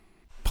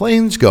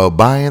Planes go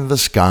by in the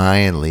sky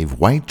and leave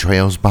white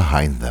trails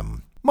behind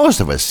them. Most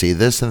of us see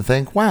this and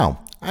think, wow,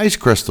 ice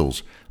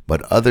crystals.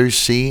 But others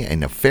see a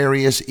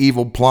nefarious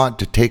evil plot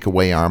to take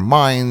away our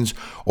minds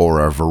or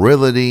our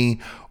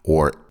virility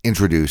or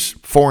introduce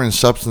foreign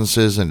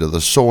substances into the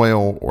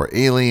soil or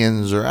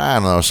aliens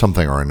or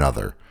something or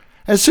another.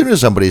 As soon as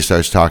somebody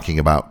starts talking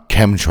about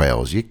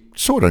chemtrails, you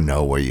sort of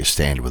know where you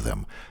stand with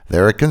them.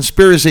 They're a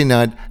conspiracy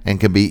nut and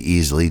can be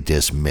easily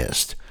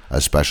dismissed,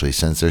 especially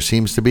since there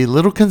seems to be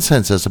little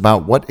consensus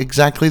about what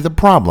exactly the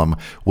problem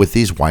with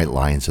these white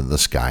lines in the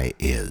sky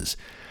is.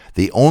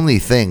 The only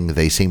thing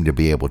they seem to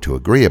be able to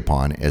agree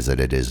upon is that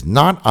it is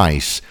not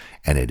ice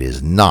and it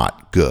is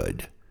not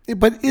good.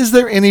 But is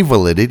there any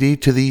validity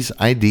to these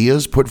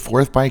ideas put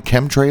forth by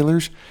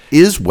chemtrailers?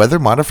 Is weather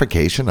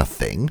modification a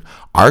thing?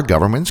 Are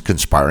governments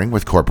conspiring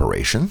with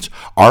corporations?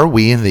 Are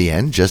we in the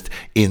end just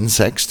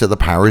insects to the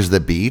powers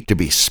that be to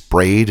be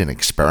sprayed and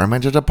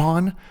experimented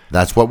upon?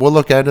 That's what we'll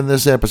look at in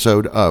this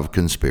episode of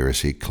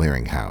Conspiracy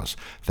Clearinghouse.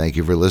 Thank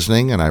you for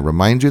listening, and I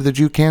remind you that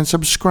you can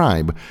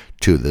subscribe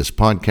to this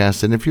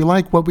podcast, and if you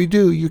like what we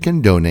do, you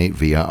can donate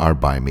via our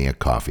Buy Me a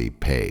Coffee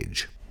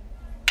page.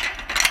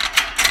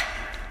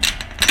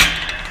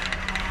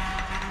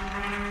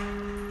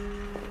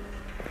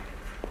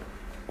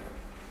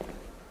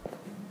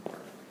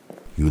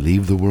 You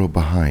leave the world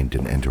behind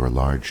and enter a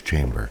large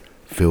chamber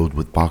filled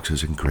with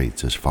boxes and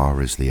crates as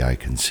far as the eye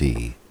can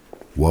see.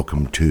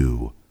 Welcome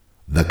to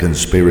the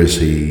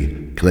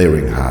Conspiracy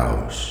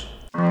Clearinghouse,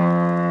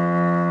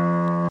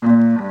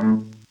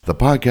 the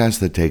podcast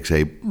that takes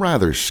a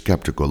rather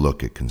skeptical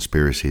look at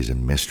conspiracies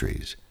and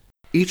mysteries.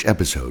 Each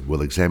episode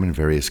will examine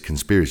various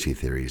conspiracy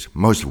theories,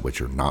 most of which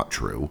are not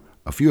true,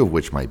 a few of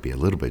which might be a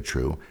little bit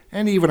true,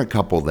 and even a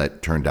couple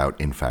that turned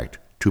out, in fact,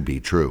 to be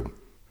true.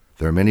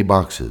 There are many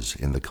boxes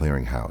in the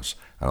clearinghouse,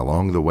 and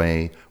along the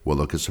way, we'll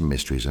look at some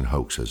mysteries and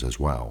hoaxes as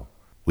well.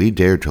 We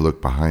dare to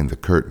look behind the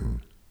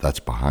curtain that's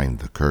behind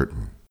the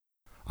curtain.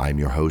 I'm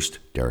your host,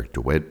 Derek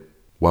DeWitt.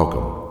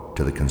 Welcome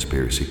to the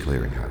Conspiracy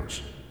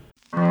Clearinghouse.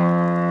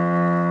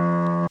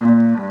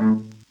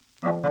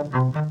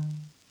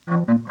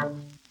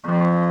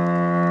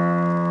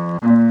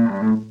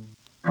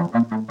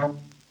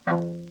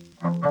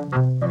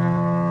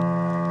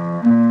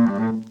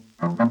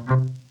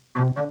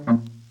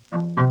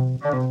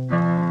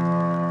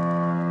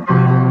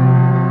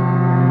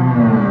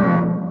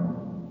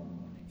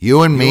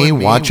 You and me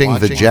watching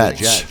the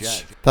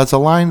Jets. That's a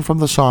line from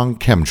the song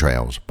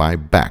Chemtrails by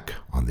Beck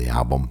on the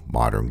album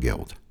Modern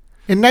Guild.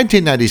 In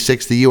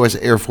 1996, the U.S.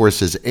 Air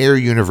Force's Air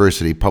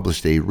University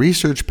published a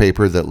research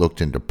paper that looked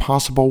into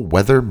possible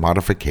weather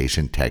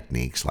modification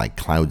techniques like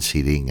cloud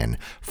seeding and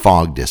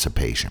fog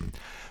dissipation.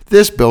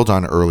 This built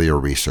on earlier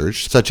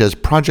research, such as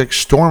Project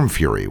Storm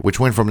Fury, which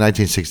went from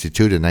 1962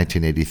 to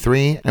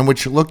 1983, and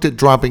which looked at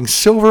dropping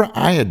silver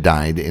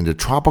iodide into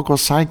tropical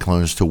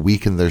cyclones to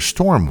weaken their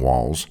storm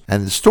walls.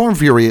 And Storm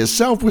Fury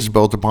itself was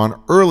built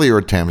upon earlier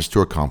attempts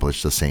to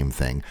accomplish the same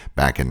thing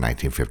back in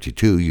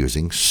 1952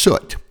 using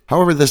soot.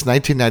 However, this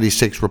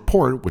 1996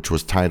 report, which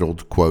was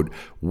titled, quote,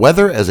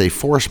 Weather as a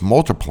Force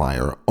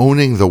Multiplier,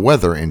 Owning the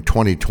Weather in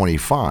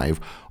 2025,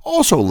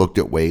 also looked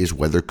at ways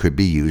weather could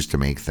be used to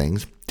make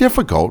things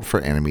difficult for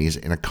enemies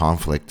in a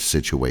conflict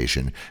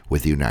situation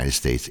with the United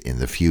States in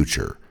the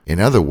future. In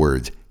other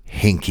words,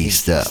 hinky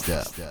stuff.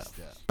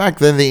 Back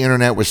then, the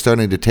internet was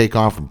starting to take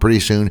off, and pretty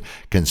soon,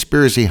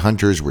 conspiracy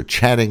hunters were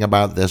chatting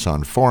about this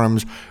on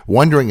forums,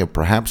 wondering if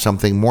perhaps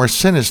something more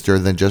sinister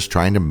than just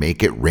trying to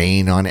make it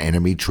rain on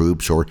enemy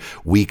troops or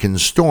weaken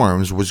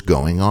storms was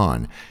going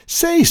on.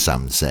 Say,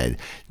 some said,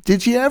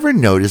 did you ever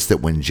notice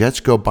that when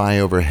jets go by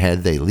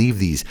overhead, they leave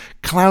these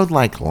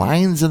cloud-like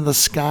lines in the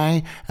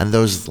sky, and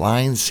those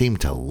lines seem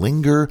to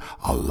linger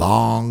a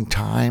long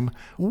time?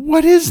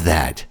 What is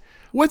that?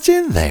 What's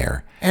in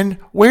there? And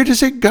where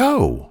does it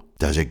go?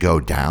 Does it go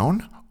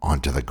down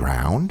onto the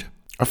ground?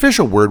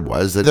 Official word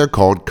was that they're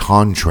called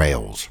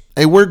contrails,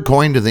 a word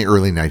coined in the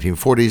early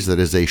 1940s that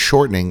is a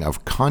shortening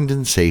of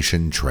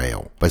condensation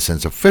trail. But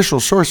since official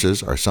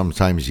sources are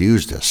sometimes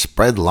used to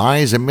spread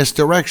lies and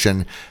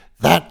misdirection,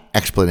 that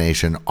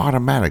explanation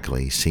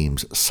automatically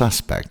seems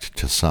suspect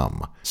to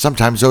some.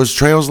 Sometimes those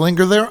trails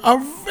linger there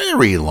a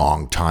very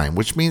long time,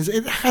 which means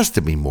it has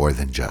to be more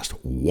than just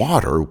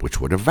water,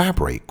 which would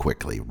evaporate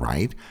quickly,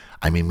 right?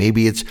 I mean,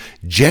 maybe it's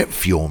jet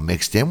fuel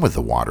mixed in with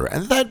the water,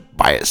 and that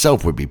by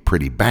itself would be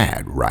pretty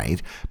bad,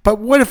 right? But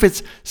what if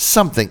it's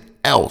something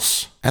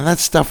else, and that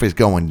stuff is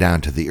going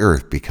down to the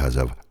earth because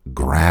of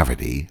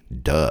gravity,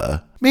 duh.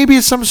 Maybe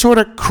it's some sort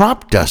of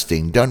crop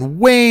dusting done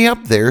way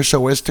up there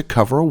so as to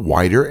cover a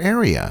wider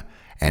area.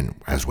 And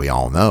as we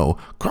all know,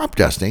 crop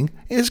dusting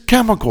is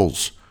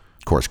chemicals.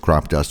 Of course,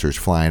 crop dusters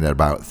flying at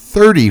about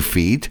 30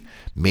 feet,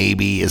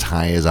 maybe as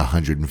high as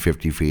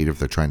 150 feet if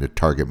they're trying to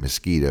target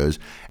mosquitoes.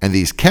 And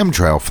these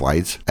chemtrail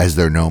flights, as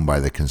they're known by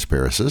the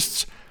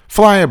conspiracists,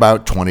 fly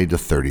about 20 to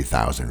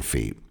 30,000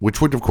 feet, which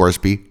would of course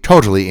be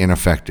totally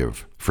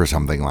ineffective for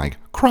something like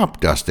crop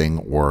dusting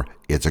or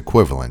its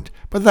equivalent.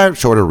 But that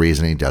sort of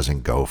reasoning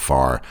doesn't go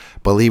far.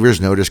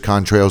 Believers notice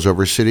contrails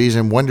over cities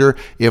and wonder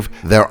if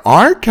there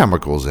are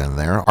chemicals in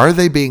there. Are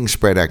they being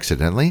spread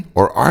accidentally,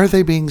 or are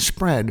they being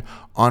spread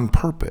on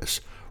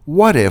purpose?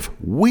 What if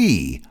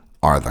we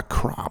are the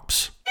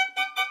crops?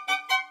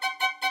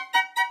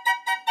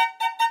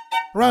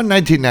 Around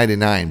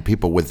 1999,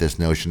 people with this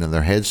notion in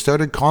their heads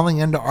started calling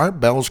into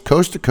Art Bell's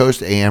Coast to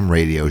Coast AM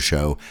radio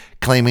show,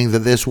 claiming that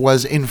this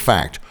was, in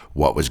fact,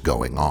 what was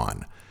going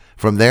on.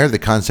 From there, the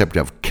concept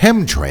of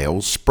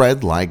chemtrails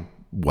spread like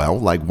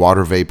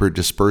water vapor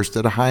dispersed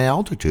at a high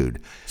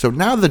altitude. So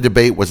now the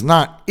debate was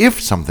not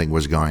if something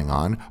was going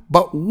on,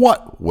 but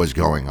what was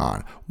going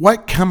on.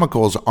 What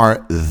chemicals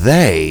are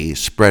they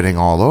spreading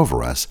all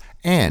over us,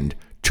 and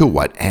to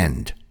what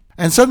end?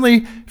 And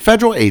suddenly,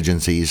 federal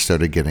agencies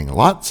started getting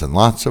lots and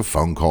lots of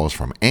phone calls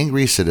from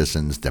angry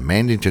citizens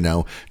demanding to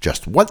know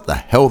just what the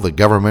hell the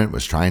government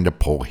was trying to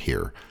pull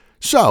here.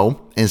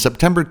 So, in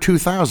September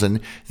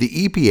 2000,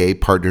 the EPA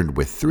partnered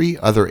with 3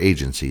 other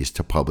agencies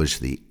to publish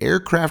the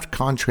Aircraft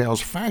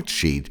Contrails Fact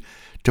Sheet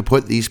to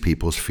put these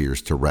people's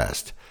fears to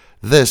rest.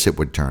 This, it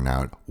would turn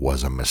out,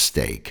 was a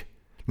mistake.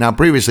 Now,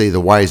 previously,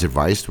 the wise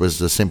advice was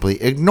to simply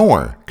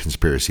ignore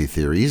conspiracy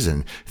theories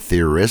and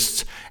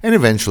theorists, and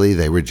eventually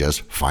they would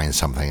just find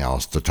something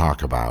else to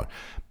talk about.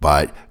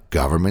 But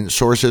government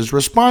sources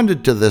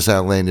responded to this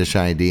outlandish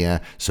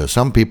idea, so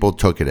some people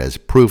took it as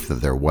proof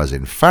that there was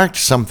in fact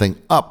something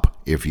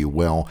up, if you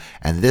will,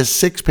 and this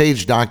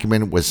 6-page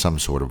document was some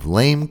sort of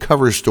lame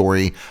cover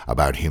story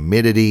about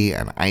humidity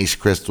and ice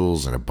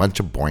crystals and a bunch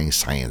of boring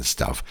science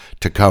stuff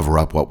to cover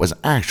up what was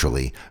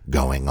actually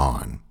going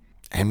on.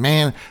 And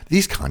man,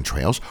 these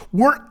contrails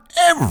were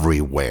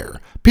everywhere.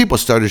 People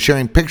started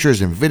sharing pictures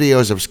and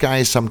videos of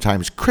skies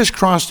sometimes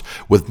crisscrossed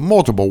with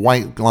multiple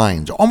white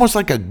lines, almost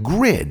like a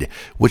grid,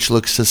 which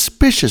looks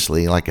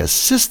suspiciously like a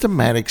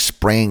systematic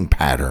spraying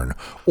pattern,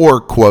 or,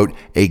 quote,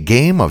 a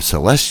game of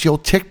celestial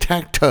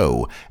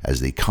tic-tac-toe, as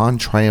the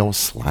Contrail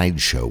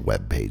Slideshow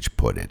webpage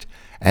put it.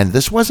 And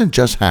this wasn't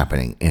just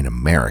happening in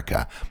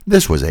America.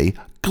 This was a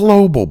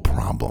global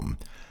problem.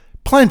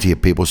 Plenty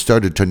of people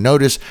started to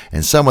notice,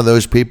 and some of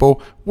those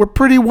people were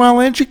pretty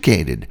well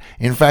educated.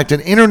 In fact,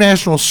 an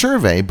international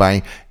survey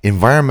by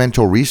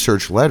Environmental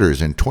Research Letters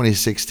in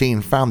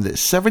 2016 found that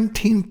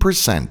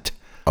 17%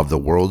 of the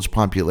world's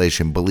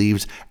population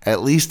believes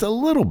at least a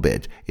little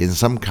bit in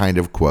some kind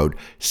of, quote,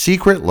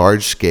 secret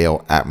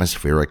large-scale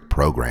atmospheric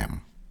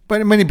program.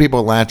 But many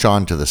people latch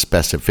on to the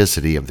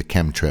specificity of the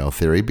chemtrail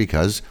theory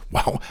because,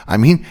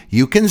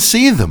 you can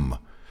see them.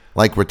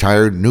 Like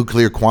retired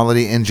nuclear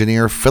quality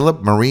engineer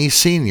Philip Marie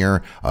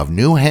Sr. of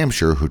New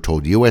Hampshire, who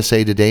told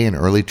USA Today in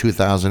early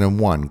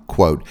 2001,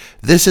 quote,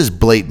 "This is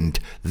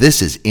blatant.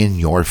 This is in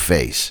your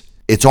face."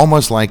 It's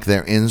almost like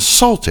they're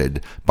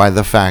insulted by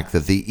the fact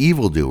that the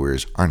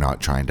evildoers are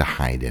not trying to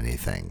hide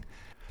anything.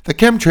 The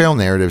chemtrail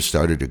narrative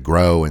started to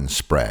grow and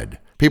spread.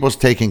 People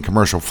taking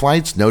commercial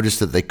flights noticed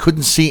that they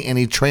couldn't see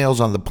any trails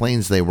on the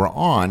planes they were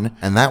on,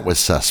 and that was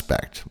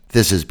suspect.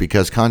 This is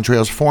because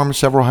contrails form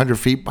several hundred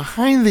feet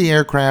behind the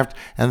aircraft,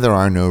 and there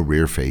are no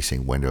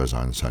rear-facing windows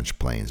on such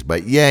planes.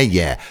 But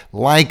yeah,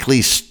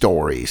 likely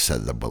story,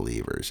 said the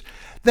believers.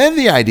 Then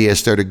the idea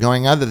started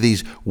going on that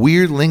these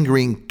weird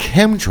lingering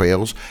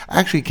chemtrails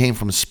actually came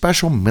from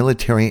special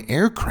military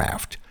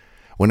aircraft.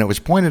 When it was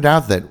pointed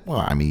out that,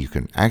 you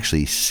can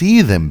actually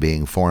see them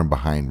being formed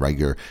behind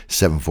regular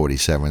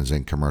 747s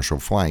in commercial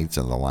flights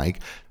and the like,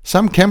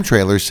 some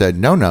chemtrailers said,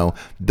 no,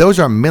 those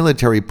are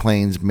military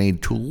planes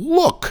made to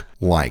look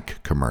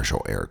like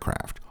commercial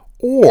aircraft.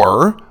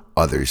 Or,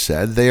 others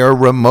said, they are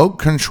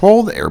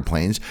remote-controlled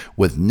airplanes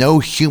with no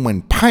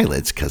human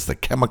pilots because the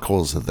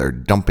chemicals that they're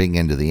dumping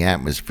into the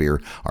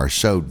atmosphere are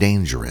so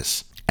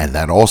dangerous. And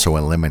that also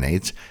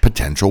eliminates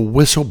potential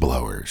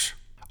whistleblowers.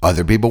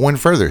 Other people went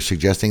further,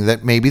 suggesting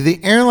that maybe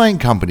the airline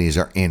companies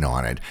are in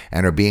on it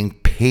and are being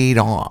paid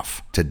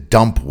off to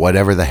dump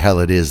whatever the hell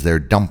it is they're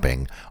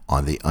dumping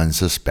on the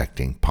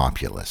unsuspecting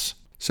populace.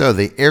 So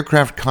the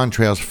Aircraft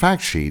Contrails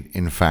Fact Sheet,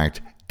 in fact,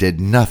 did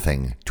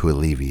nothing to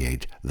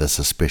alleviate the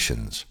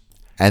suspicions.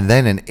 And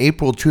then in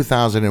April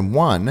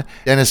 2001,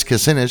 Dennis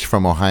Kucinich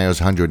from Ohio's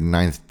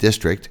 109th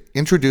District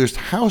introduced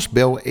House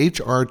Bill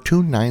H.R.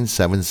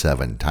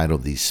 2977,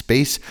 titled the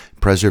Space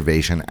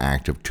Preservation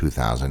Act of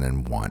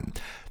 2001.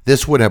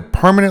 This would have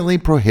permanently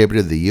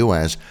prohibited the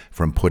U.S.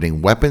 from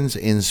putting weapons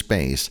in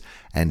space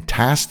and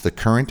tasked the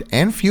current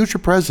and future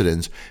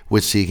presidents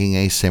with seeking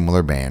a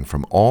similar ban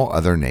from all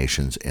other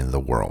nations in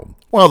the world.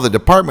 Well, the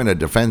Department of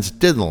Defense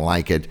didn't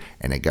like it,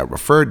 and it got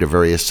referred to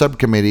various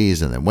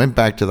subcommittees and then went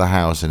back to the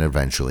House, and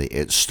eventually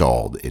it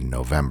stalled in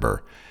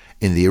November.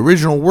 In the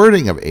original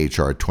wording of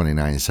H.R.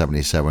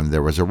 2977,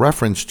 there was a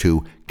reference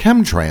to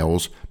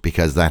chemtrails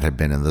because that had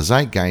been in the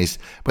zeitgeist,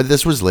 but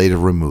this was later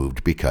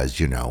removed because,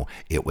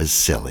 it was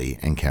silly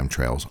and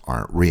chemtrails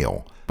aren't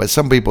real. But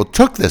some people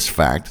took this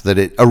fact that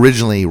it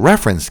originally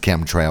referenced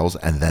chemtrails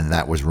and then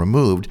that was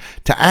removed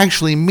to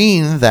actually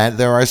mean that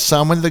there are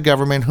some in the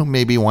government who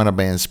maybe want to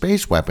ban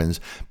space weapons,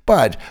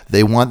 but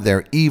they want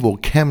their evil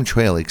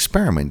chemtrail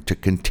experiment to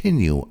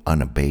continue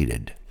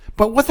unabated.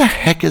 But what the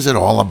heck is it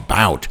all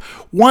about?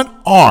 What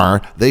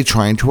are they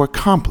trying to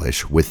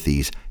accomplish with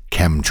these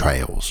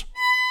chemtrails?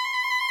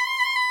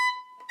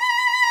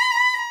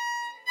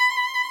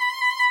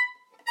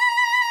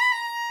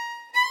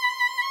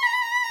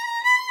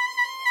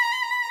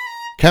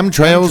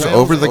 Chemtrails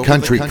Over the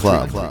Country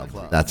Club.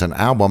 That's an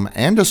album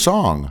and a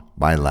song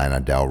by Lana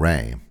Del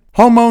Rey.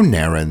 Homo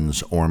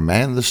narrans, or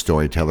man the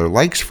storyteller,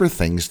 likes for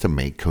things to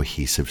make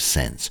cohesive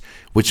sense,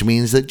 which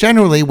means that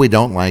generally we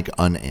don't like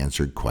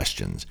unanswered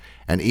questions.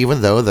 And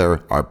even though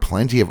there are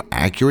plenty of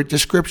accurate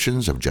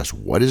descriptions of just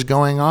what is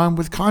going on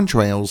with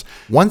contrails,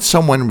 once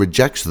someone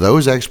rejects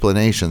those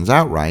explanations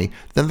outright,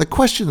 then the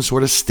question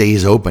sort of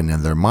stays open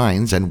in their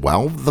minds and,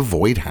 well, the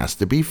void has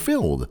to be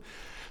filled.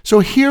 So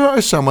here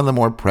are some of the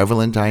more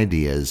prevalent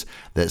ideas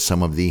that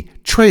some of the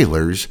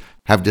trailers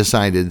have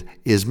decided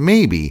is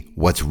maybe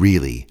what's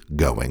really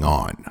going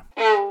on.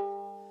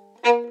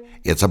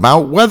 It's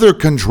about weather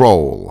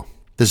control.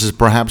 This is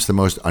perhaps the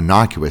most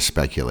innocuous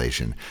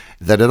speculation,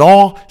 that it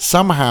all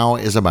somehow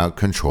is about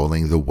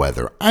controlling the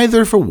weather,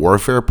 either for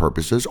warfare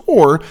purposes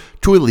or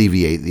to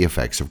alleviate the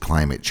effects of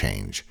climate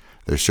change.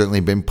 There's certainly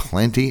been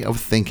plenty of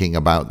thinking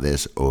about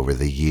this over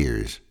the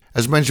years.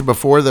 As mentioned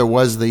before, there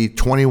was the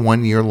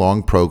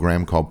 21-year-long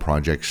program called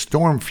Project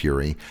Storm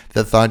Fury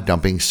that thought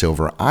dumping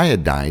silver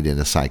iodide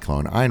into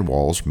cyclone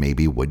eyewalls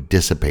maybe would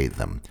dissipate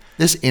them.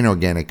 This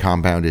inorganic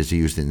compound is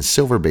used in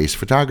silver-based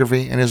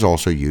photography and is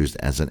also used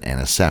as an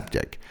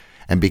antiseptic.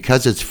 And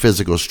because its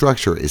physical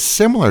structure is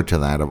similar to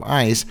that of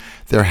ice,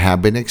 there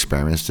have been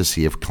experiments to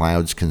see if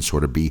clouds can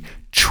sort of be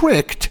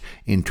tricked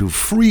into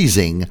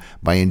freezing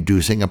by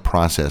inducing a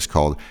process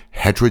called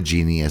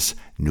heterogeneous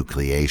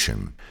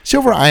nucleation.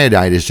 Silver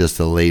iodide is just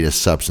the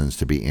latest substance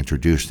to be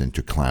introduced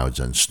into clouds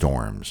and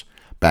storms.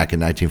 Back in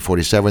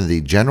 1947,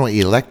 the General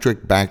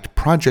Electric-backed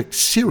Project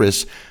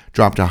Cirrus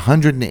dropped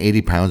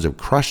 180 pounds of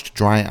crushed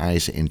dry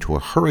ice into a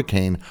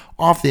hurricane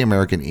off the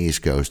American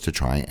East Coast to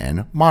try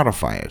and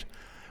modify it.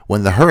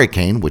 When the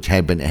hurricane, which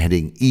had been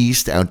heading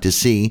east out to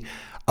sea,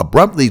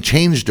 abruptly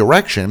changed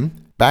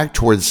direction back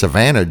towards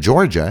Savannah,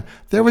 Georgia,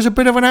 there was a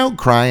bit of an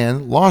outcry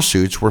and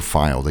lawsuits were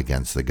filed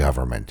against the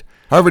government.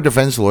 However,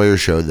 defense lawyers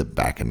showed that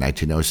back in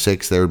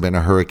 1906 there had been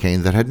a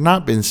hurricane that had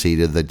not been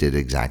seeded that did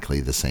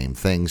exactly the same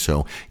thing,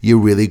 so you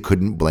really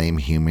couldn't blame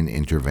human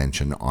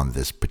intervention on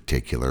this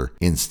particular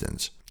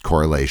instance.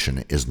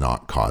 Correlation is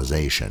not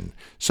causation.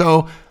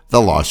 So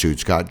the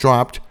lawsuits got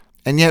dropped,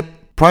 and yet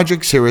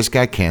Project Cirrus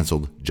got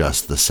canceled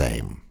just the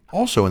same.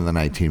 Also in the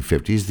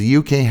 1950s, the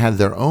UK had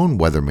their own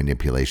weather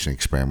manipulation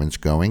experiments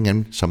going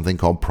in something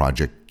called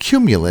Project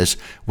Cumulus,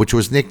 which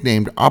was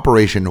nicknamed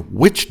Operation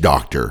Witch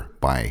Doctor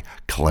by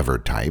clever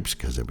types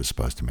because it was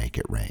supposed to make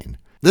it rain.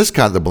 This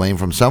got the blame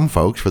from some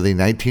folks for the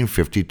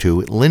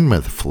 1952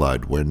 Lynmouth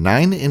flood, where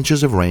 9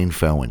 inches of rain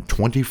fell in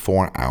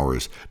 24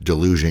 hours,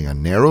 deluging a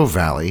narrow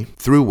valley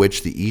through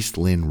which the East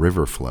Lynn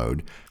River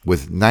flowed,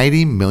 with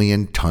 90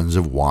 million tons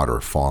of water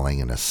falling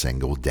in a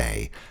single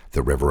day.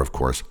 The river, of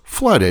course,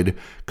 flooded,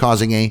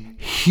 causing a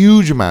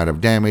huge amount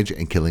of damage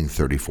and killing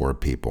 34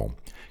 people.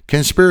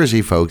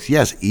 Conspiracy folks,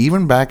 yes,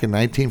 even back in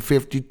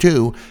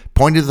 1952,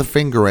 pointed the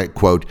finger at,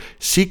 quote,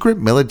 secret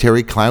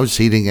military cloud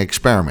seeding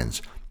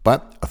experiments.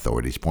 But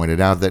authorities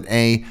pointed out that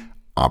A,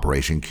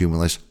 Operation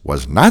Cumulus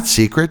was not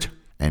secret,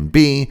 and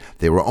B,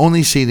 they were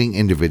only seeding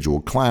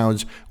individual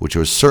clouds, which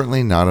was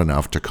certainly not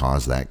enough to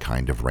cause that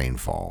kind of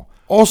rainfall.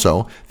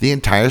 Also, the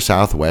entire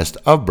southwest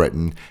of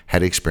Britain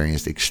had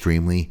experienced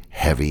extremely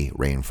heavy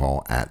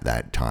rainfall at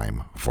that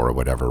time. For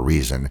whatever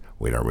reason,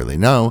 we don't really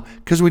know,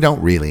 because we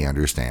don't really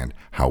understand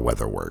how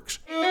weather works.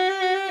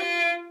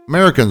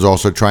 Americans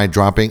also tried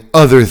dropping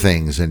other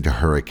things into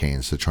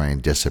hurricanes to try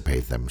and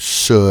dissipate them.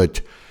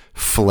 Soot,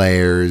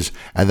 flares,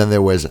 and then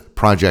there was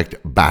Project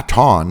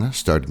Baton,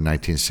 started in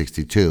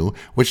 1962,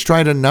 which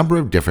tried a number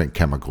of different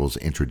chemicals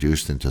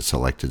introduced into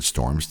selected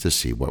storms to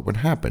see what would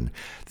happen.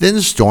 Then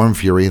Storm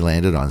Fury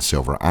landed on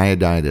silver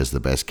iodide as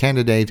the best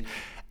candidate,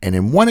 and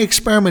in one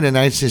experiment in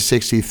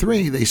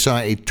 1963, they saw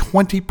a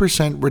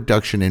 20%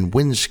 reduction in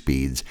wind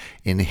speeds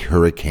in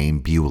Hurricane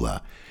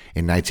Beulah.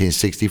 In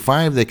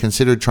 1965, they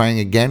considered trying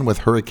again with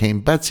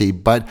Hurricane Betsy,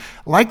 but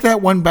like that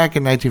one back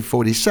in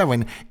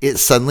 1947, it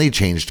suddenly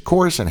changed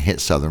course and hit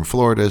southern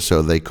Florida,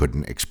 so they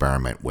couldn't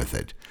experiment with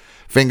it.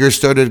 Fingers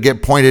started to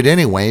get pointed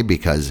anyway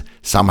because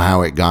somehow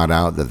it got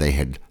out that they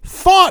had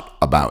thought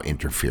about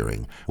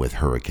interfering with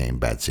Hurricane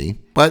Betsy,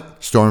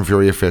 but Storm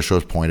Fury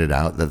officials pointed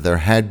out that there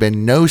had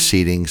been no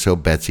seeding, so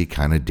Betsy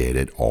kind of did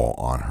it all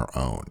on her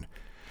own.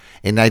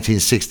 In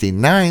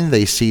 1969,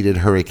 they seeded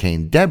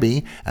Hurricane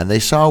Debbie, and they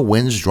saw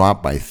winds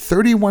drop by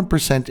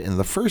 31% in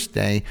the first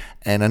day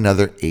and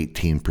another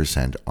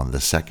 18% on the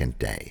second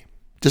day.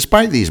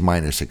 Despite these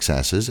minor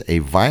successes, a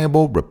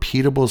viable,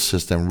 repeatable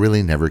system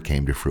really never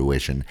came to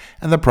fruition,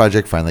 and the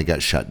project finally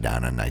got shut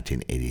down in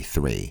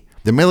 1983.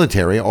 The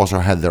military also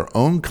had their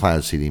own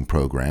cloud seeding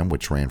program,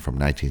 which ran from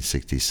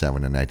 1967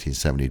 to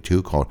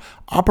 1972, called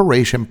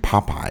Operation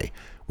Popeye,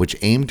 which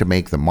aimed to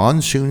make the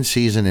monsoon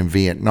season in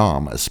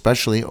Vietnam,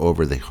 especially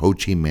over the Ho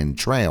Chi Minh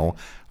Trail,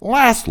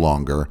 last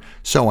longer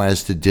so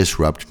as to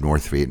disrupt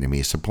North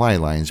Vietnamese supply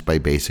lines by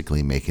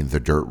basically making the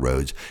dirt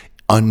roads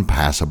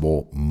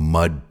unpassable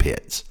mud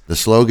pits. The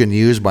slogan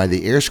used by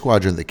the air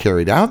squadron that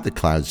carried out the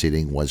cloud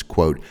seeding was,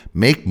 quote,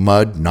 "Make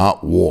mud,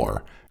 not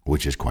war,"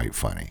 which is quite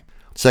funny.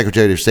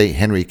 Secretary of State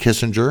Henry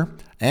Kissinger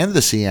and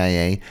the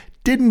CIA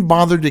didn't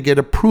bother to get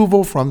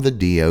approval from the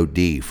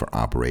DoD for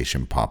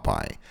Operation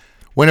Popeye.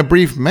 When a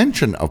brief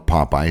mention of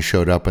Popeye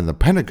showed up in the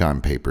Pentagon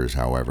Papers,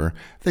 however,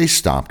 they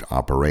stopped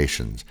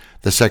operations.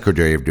 The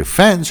Secretary of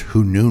Defense,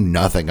 who knew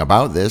nothing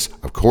about this,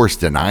 of course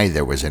denied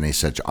there was any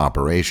such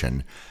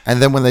operation.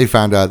 And then when they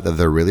found out that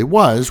there really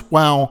was,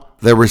 well,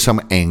 there were some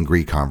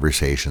angry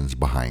conversations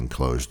behind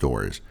closed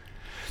doors.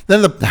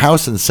 Then the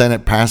House and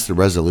Senate passed a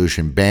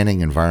resolution banning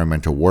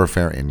environmental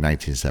warfare in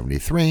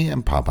 1973,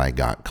 and Popeye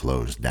got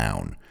closed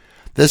down.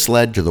 This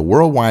led to the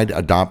worldwide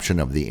adoption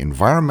of the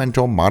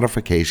Environmental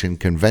Modification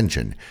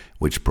Convention,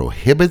 which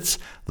prohibits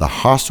the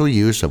hostile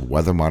use of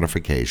weather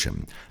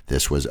modification.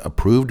 This was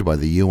approved by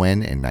the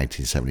UN in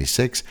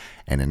 1976,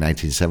 and in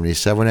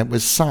 1977 it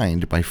was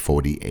signed by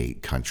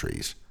 48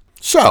 countries.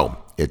 So,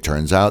 it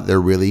turns out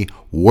there really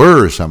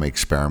were some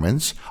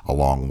experiments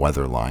along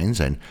weather lines,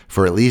 and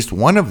for at least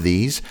one of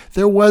these,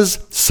 there was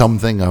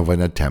something of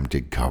an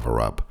attempted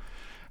cover-up.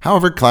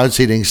 However, cloud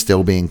seeding is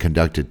still being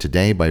conducted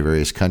today by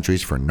various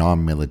countries for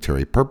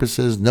non-military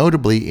purposes,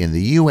 notably in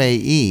the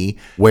UAE,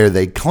 where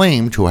they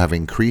claim to have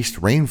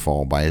increased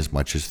rainfall by as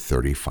much as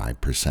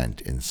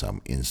 35% in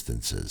some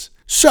instances.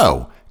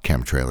 So,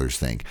 chemtrailers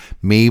think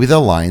maybe the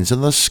lines in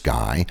the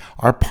sky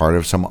are part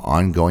of some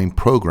ongoing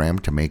program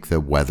to make the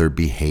weather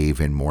behave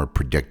in more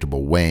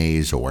predictable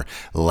ways or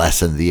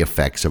lessen the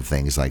effects of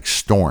things like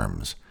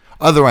storms.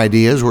 Other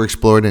ideas were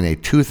explored in a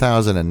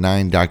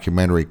 2009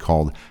 documentary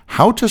called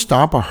How to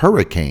Stop a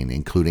Hurricane,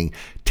 including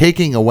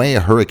taking away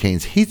a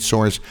hurricane's heat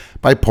source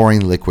by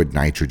pouring liquid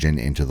nitrogen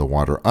into the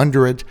water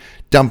under it,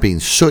 dumping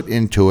soot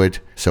into it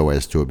so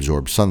as to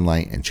absorb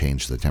sunlight and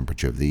change the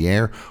temperature of the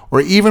air, or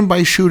even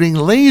by shooting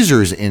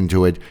lasers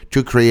into it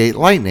to create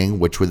lightning,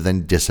 which would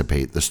then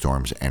dissipate the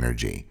storm's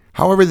energy.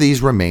 However,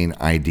 these remain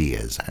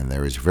ideas, and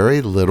there is very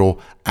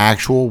little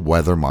actual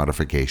weather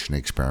modification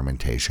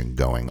experimentation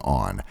going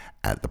on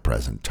at the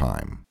present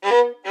time.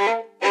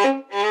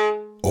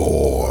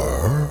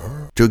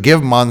 Or to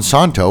give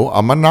Monsanto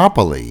a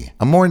monopoly.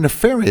 A more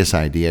nefarious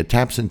idea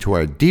taps into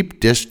our deep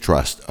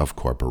distrust of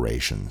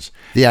corporations.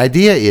 The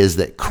idea is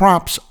that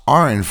crops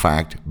are in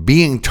fact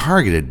being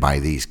targeted by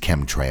these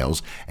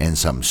chemtrails and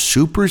some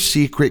super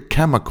secret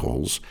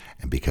chemicals,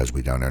 and because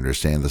we don't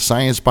understand the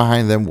science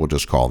behind them, we'll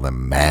just call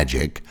them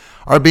magic,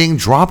 are being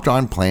dropped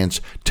on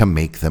plants to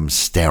make them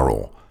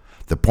sterile.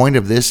 The point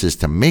of this is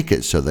to make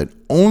it so that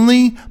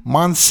only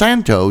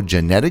Monsanto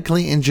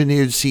genetically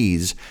engineered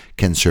seeds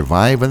can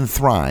survive and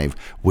thrive,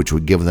 which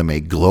would give them a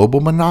global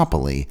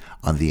monopoly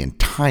on the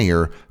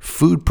entire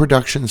food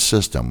production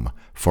system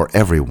for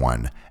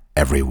everyone,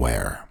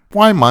 everywhere.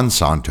 Why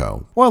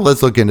Monsanto? Well,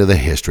 let's look into the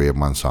history of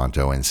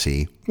Monsanto and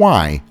see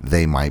why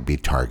they might be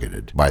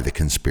targeted by the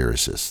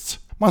conspiracists.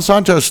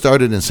 Monsanto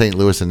started in St.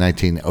 Louis in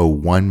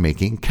 1901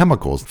 making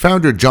chemicals.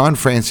 Founder John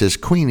Francis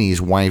Queenie's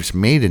wife's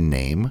maiden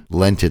name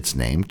lent its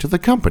name to the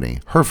company.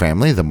 Her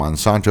family, the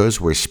Monsantos,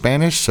 were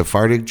Spanish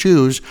Sephardic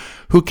Jews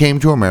who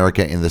came to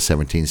America in the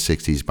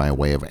 1760s by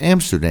way of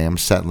Amsterdam,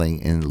 settling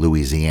in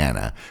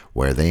Louisiana,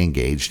 where they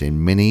engaged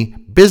in many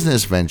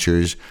business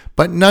ventures,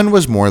 but none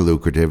was more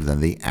lucrative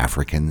than the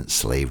African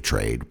slave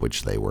trade,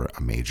 which they were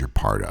a major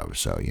part of.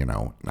 So,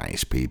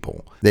 nice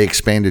people. They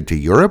expanded to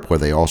Europe, where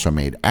they also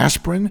made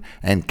aspirin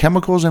and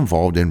chemicals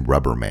involved in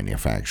rubber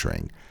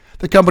manufacturing.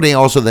 The company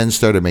also then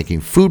started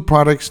making food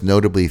products,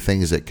 notably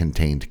things that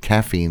contained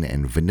caffeine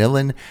and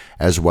vanillin,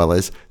 as well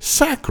as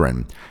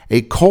saccharin,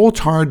 a coal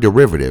tar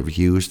derivative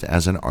used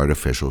as an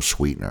artificial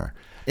sweetener.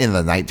 In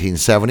the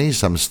 1970s,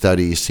 some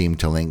studies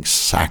seemed to link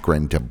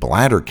saccharin to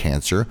bladder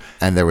cancer,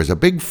 and there was a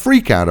big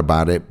freak out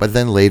about it, but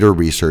then later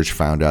research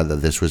found out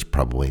that this was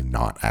probably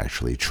not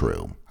actually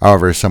true.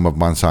 However, some of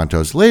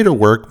Monsanto's later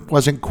work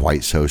wasn't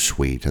quite so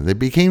sweet, and they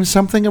became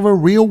something of a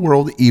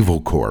real-world evil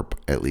corp,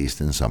 at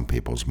least in some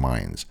people's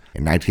minds.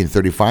 In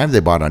 1935, they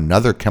bought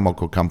another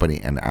chemical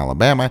company in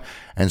Alabama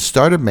and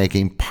started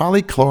making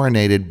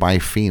polychlorinated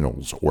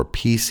biphenyls, or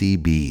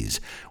PCBs,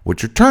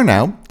 which would turn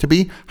out to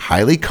be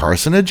highly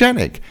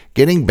carcinogenic,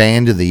 getting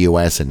banned in the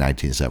U.S. in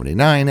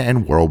 1979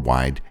 and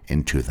worldwide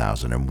in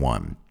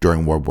 2001.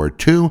 During World War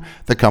II,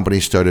 the company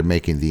started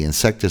making the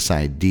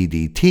insecticide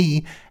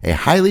DDT, a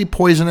highly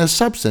poisonous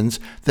substance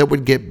that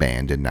would get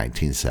banned in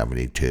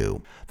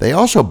 1972. They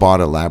also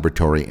bought a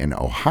laboratory in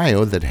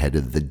Ohio that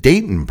headed the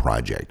Dayton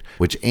Project,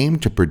 which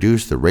aimed to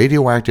produce the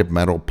radioactive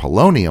metal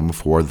polonium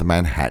for the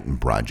Manhattan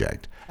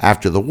Project.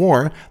 After the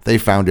war, they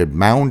founded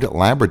Mound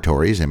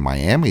Laboratories in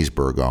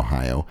Miamisburg,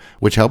 Ohio,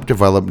 which helped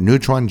develop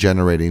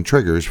neutron-generating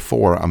triggers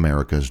for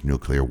America's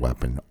nuclear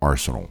weapon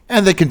arsenal.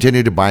 And they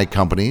continued to buy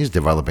companies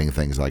developing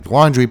things like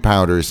laundry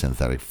powders,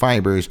 synthetic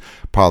fibers,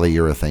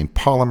 polyurethane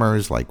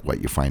polymers like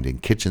what you find in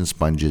kitchen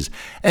sponges,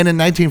 and in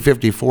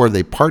 1954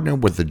 they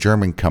partnered with the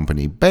German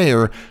company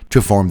Bayer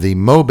to form the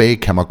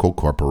Mobe Chemical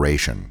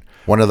Corporation.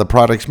 One of the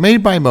products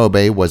made by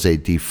Mobe was a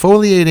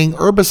defoliating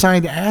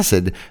herbicide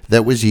acid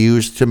that was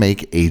used to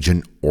make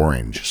Agent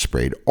Orange,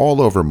 sprayed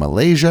all over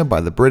Malaysia by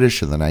the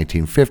British in the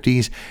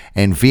 1950s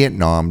and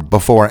Vietnam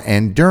before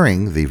and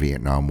during the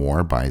Vietnam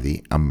War by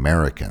the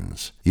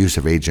Americans. Use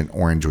of Agent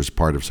Orange was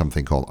part of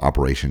something called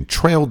Operation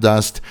Trail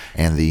Dust,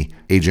 and the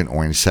Agent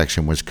Orange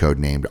section was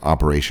codenamed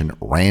Operation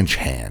Ranch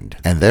Hand,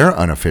 and their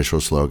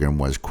unofficial slogan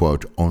was,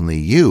 quote, "Only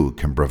you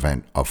can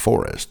prevent a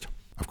forest."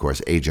 Of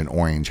course, Agent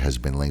Orange has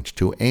been linked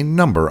to a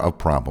number of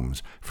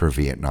problems for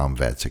Vietnam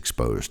vets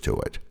exposed to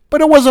it.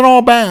 But it wasn't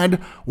all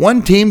bad.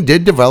 One team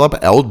did develop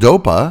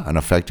L-Dopa, an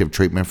effective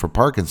treatment for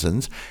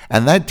Parkinson's,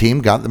 and that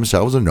team got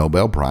themselves a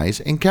Nobel Prize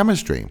in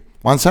chemistry.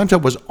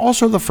 Monsanto was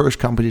also the first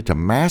company to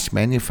mass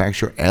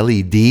manufacture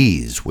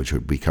LEDs, which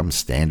would become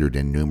standard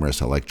in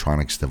numerous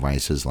electronics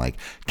devices like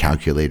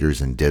calculators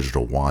and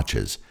digital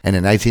watches. And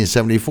in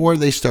 1974,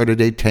 they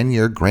started a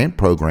 10-year grant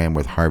program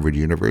with Harvard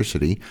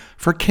University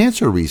for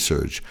cancer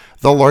research,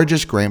 the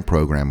largest grant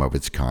program of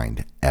its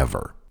kind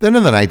ever. Then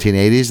in the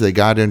 1980s, they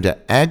got into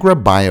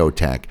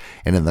agribiotech,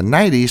 and in the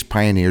 90s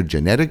pioneered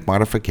genetic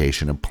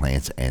modification of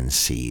plants and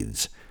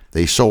seeds.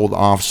 They sold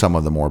off some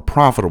of the more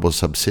profitable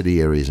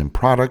subsidiaries and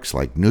products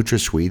like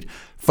NutraSweet,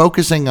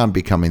 focusing on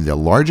becoming the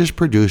largest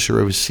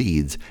producer of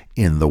seeds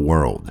in the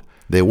world.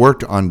 They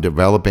worked on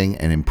developing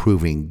and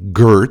improving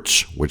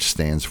GERTS, which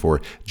stands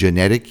for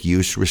Genetic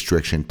Use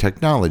Restriction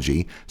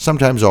Technology,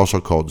 sometimes also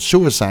called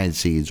suicide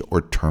seeds or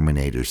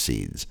terminator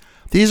seeds.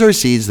 These are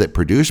seeds that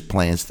produce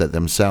plants that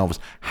themselves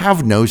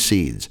have no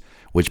seeds,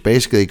 which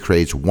basically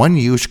creates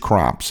one-use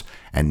crops,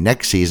 and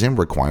next season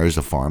requires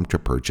the farm to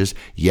purchase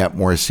yet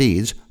more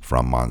seeds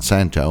from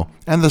Monsanto,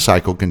 and the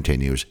cycle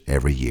continues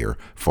every year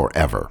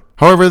forever.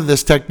 However,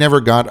 this tech never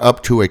got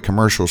up to a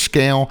commercial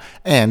scale,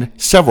 and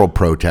several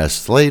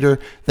protests later,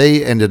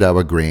 they ended up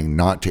agreeing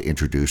not to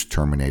introduce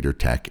Terminator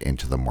tech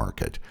into the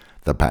market.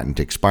 The patent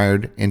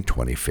expired in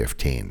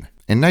 2015.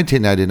 In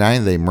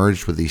 1999, they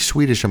merged with the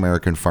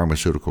Swedish-American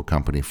pharmaceutical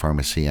company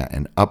Pharmacia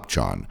and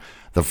Upjohn.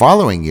 The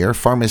following year,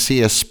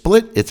 Pharmacia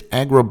split its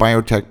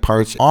agrobiotech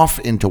parts off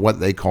into what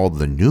they called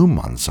the new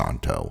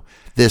Monsanto.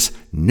 This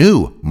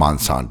new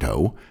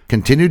Monsanto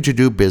continued to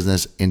do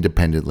business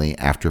independently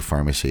after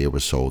Pharmacia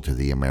was sold to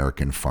the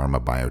American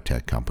pharma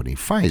biotech company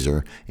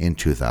Pfizer in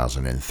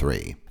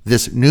 2003.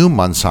 This new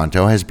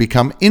Monsanto has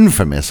become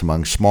infamous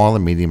among small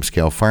and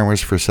medium-scale farmers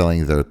for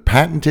selling their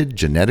patented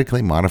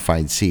genetically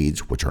modified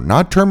seeds, which are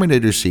not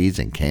Terminator seeds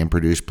and can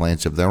produce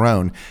plants of their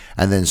own,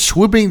 and then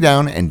swooping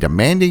down and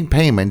demanding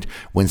payment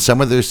when some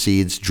of their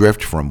seeds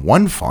drift from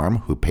one farm,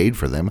 who paid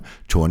for them,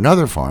 to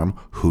another farm,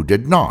 who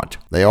did not.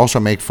 They also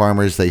make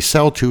farmers they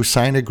sell to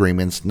sign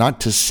agreements not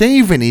to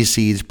save any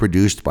seeds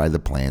produced by the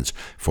plants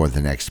for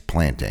the next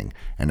planting.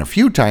 And a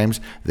few times,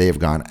 they have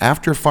gone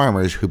after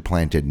farmers who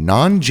planted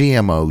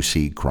non-GMO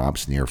seed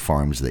crops near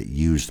farms that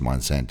used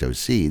Monsanto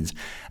seeds,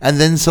 and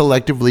then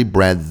selectively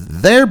bred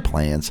their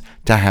plants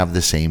to have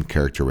the same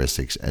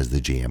characteristics as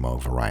the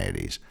GMO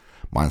varieties.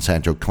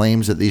 Monsanto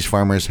claims that these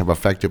farmers have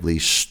effectively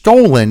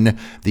stolen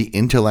the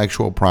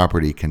intellectual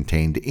property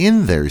contained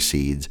in their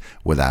seeds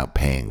without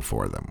paying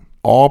for them.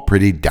 All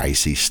pretty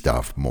dicey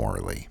stuff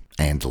morally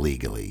and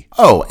legally.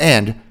 Oh,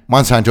 and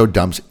Monsanto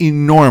dumps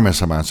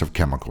enormous amounts of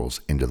chemicals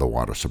into the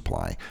water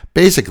supply.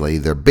 Basically,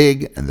 they're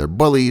big and they're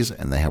bullies,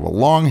 and they have a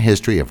long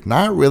history of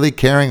not really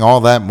caring all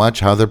that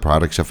much how their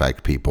products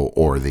affect people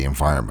or the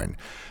environment.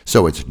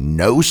 So it's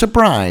no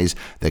surprise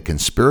that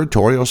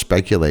conspiratorial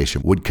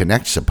speculation would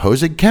connect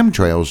supposed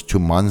chemtrails to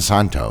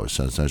Monsanto,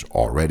 since there's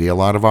already a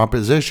lot of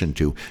opposition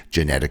to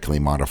genetically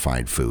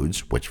modified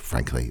foods, which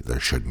frankly there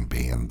shouldn't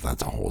be, and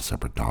that's a whole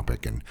separate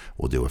topic, and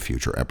we'll do a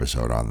future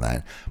episode on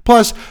that.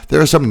 Plus,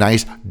 there are some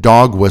nice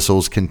dog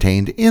whistles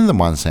contained in the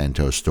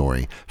Monsanto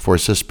story for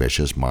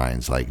suspicious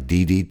minds like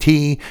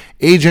DDT,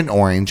 Agent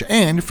Orange,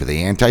 and for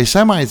the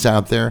anti-Semites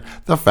out there,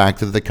 the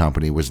fact that the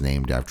company was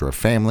named after a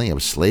family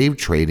of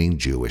slave-trading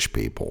Jewish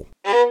people.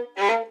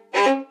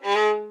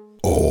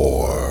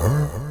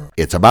 Or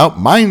it's about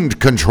mind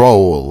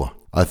control.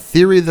 A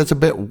theory that's a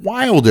bit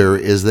wilder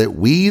is that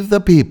we, the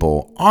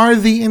people, are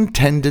the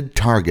intended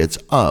targets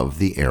of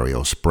the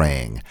aerial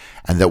spraying,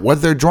 and that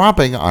what they're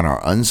dropping on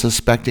our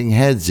unsuspecting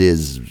heads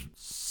is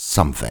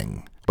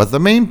something. But the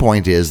main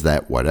point is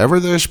that whatever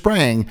they're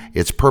spraying,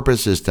 its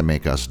purpose is to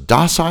make us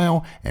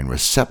docile and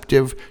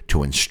receptive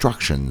to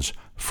instructions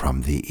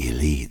from the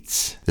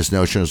elites. This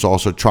notion is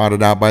also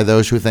trotted out by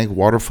those who think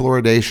water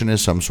fluoridation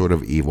is some sort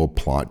of evil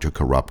plot to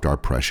corrupt our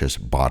precious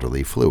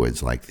bodily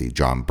fluids, like the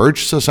John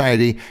Birch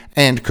Society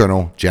and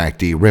Colonel Jack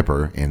D.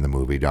 Ripper in the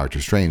movie Dr.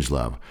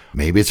 Strangelove.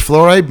 Maybe it's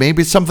fluoride,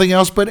 maybe it's something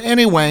else, but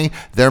anyway,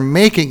 they're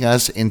making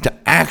us into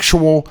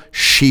actual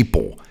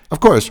sheeple. Of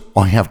course,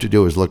 all you have to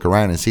do is look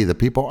around and see that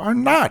people are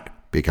not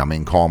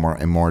becoming calmer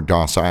and more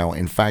docile.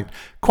 In fact,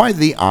 quite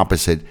the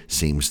opposite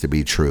seems to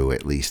be true,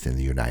 at least in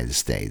the United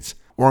States.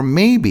 Or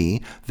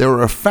maybe there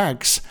are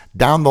effects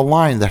down the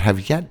line that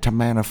have yet to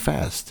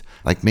manifest.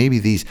 Like maybe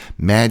these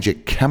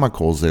magic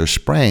chemicals they're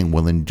spraying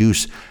will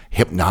induce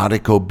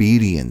hypnotic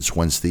obedience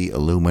once the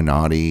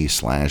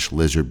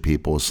Illuminati/lizard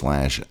people/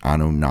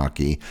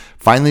 Anunnaki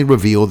finally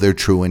reveal their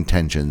true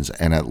intentions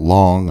and at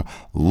long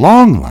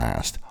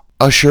last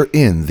usher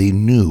in the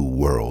New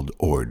World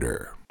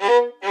Order.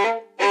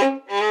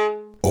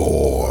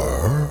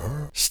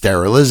 Or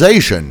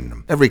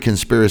sterilization. Every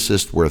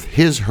conspiracist worth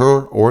his,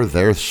 her, or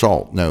their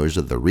salt knows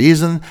that the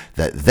reason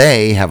that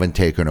they haven't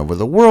taken over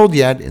the world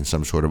yet in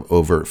some sort of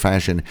overt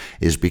fashion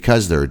is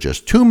because there are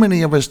just too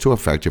many of us to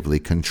effectively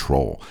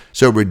control.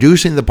 So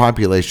reducing the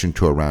population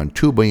to around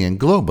 2 billion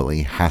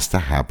globally has to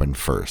happen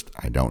first.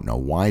 I don't know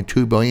why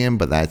 2 billion,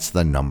 but that's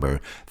the number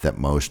that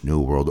most New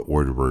World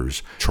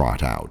Orderers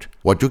trot out.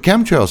 What do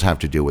chemtrails have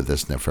to do with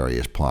this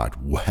nefarious plot?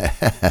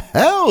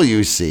 Well,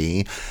 you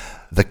see,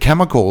 the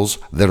chemicals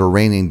that are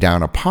raining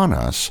down upon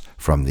us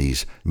from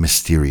these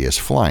mysterious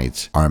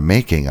flights are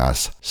making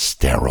us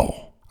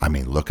sterile. I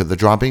mean, look at the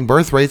dropping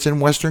birth rates in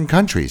Western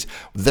countries.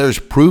 There's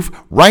proof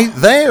right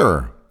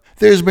there.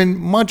 There's been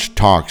much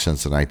talk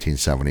since the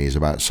 1970s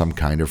about some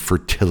kind of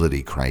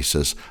fertility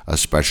crisis,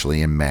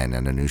 especially in men,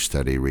 and a new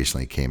study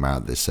recently came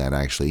out that said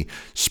actually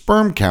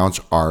sperm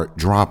counts are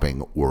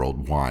dropping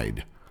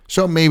worldwide.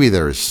 So maybe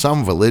there is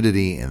some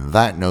validity in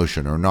that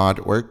notion or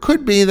not, or it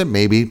could be that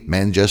maybe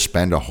men just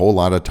spend a whole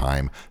lot of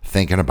time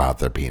thinking about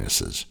their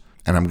penises.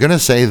 And I'm going to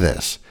say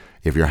this,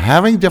 if you're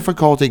having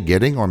difficulty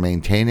getting or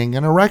maintaining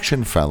an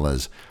erection,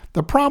 fellas,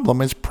 the problem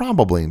is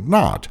probably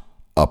not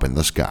up in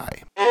the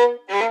sky.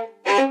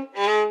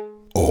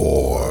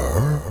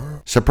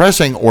 Or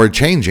suppressing or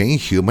changing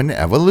human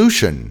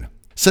evolution.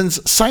 Since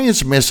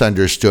science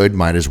misunderstood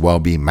might as well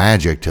be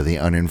magic to the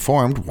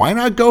uninformed, why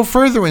not go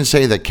further and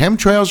say that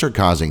chemtrails are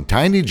causing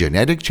tiny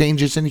genetic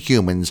changes in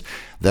humans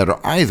that are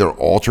either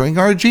altering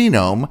our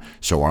genome,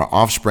 so our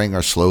offspring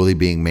are slowly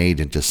being made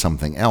into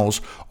something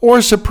else,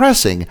 or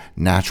suppressing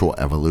natural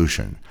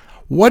evolution?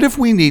 What if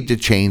we need to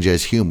change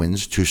as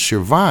humans to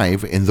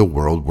survive in the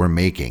world we're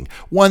making,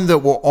 one that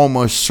will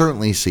almost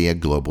certainly see a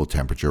global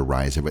temperature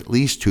rise of at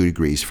least 2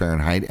 degrees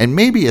Fahrenheit and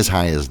maybe as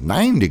high as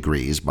 9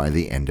 degrees by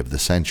the end of the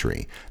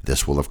century?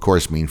 This will of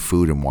course mean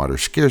food and water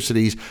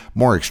scarcities,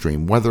 more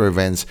extreme weather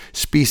events,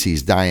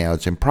 species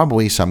die-outs, and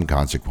probably some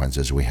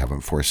consequences we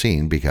haven't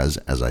foreseen because,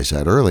 as I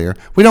said earlier,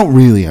 we don't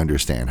really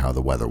understand how the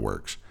weather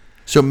works.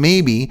 So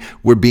maybe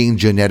we're being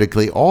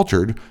genetically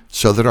altered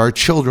so that our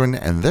children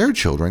and their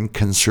children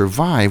can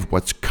survive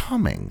what's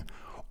coming.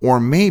 Or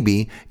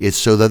maybe it's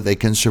so that they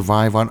can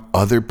survive on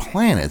other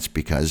planets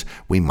because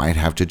we might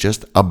have to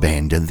just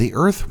abandon the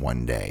Earth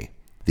one day.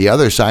 The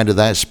other side of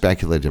that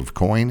speculative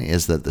coin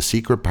is that the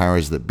secret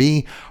powers that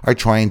be are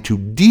trying to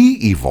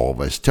de-evolve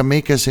us to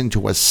make us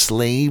into a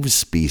slave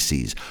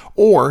species,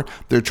 or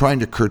they're trying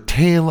to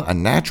curtail a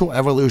natural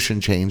evolution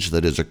change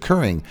that is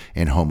occurring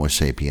in Homo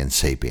sapiens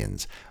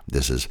sapiens.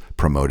 This is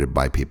promoted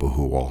by people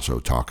who also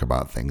talk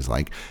about things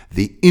like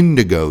the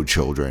indigo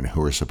children,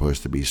 who are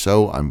supposed to be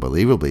so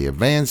unbelievably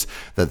advanced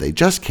that they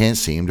just can't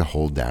seem to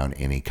hold down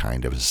any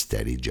kind of a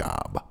steady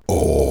job.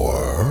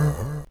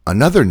 Or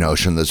another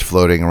notion that's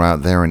floating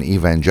around there in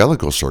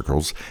evangelical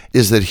circles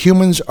is that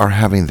humans are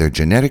having their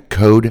genetic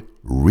code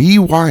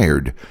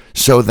rewired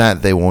so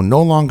that they will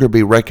no longer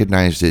be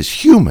recognized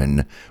as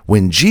human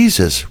when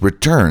Jesus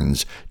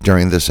returns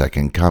during the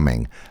second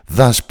coming,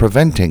 thus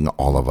preventing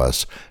all of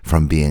us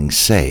from being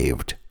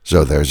saved.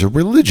 So there's a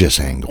religious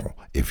angle,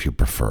 if you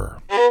prefer.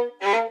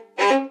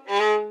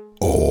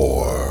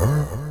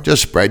 Or to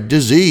spread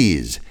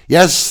disease.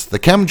 Yes, the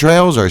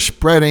chemtrails are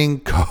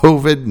spreading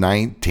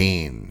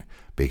COVID-19.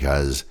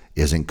 Because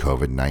isn't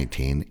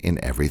COVID-19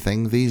 in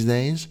everything these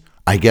days?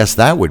 I guess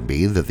that would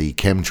be that the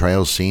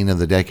chemtrails seen in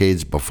the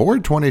decades before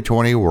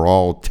 2020 were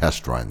all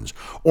test runs.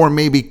 Or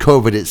maybe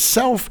COVID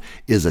itself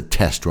is a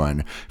test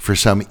run for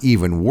some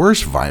even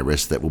worse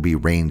virus that will be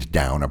rained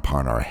down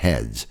upon our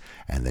heads.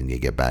 And then you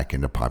get back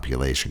into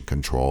population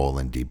control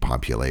and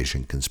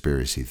depopulation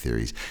conspiracy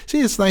theories.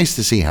 See, it's nice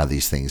to see how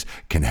these things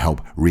can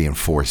help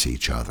reinforce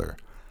each other.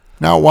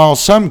 Now, while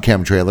some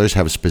chemtrailers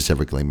have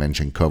specifically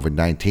mentioned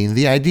COVID-19,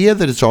 the idea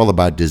that it's all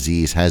about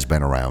disease has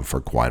been around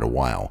for quite a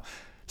while.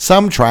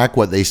 Some track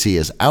what they see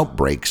as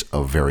outbreaks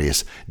of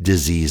various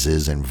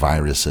diseases and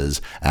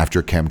viruses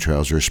after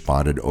chemtrails are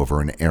spotted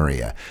over an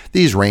area.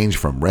 These range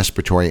from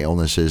respiratory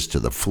illnesses to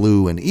the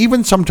flu and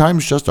even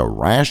sometimes just a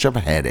rash of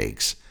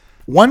headaches.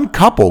 One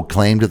couple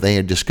claimed that they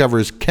had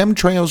discovered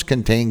chemtrails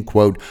contain,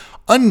 quote,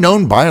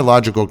 unknown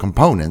biological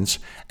components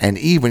and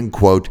even,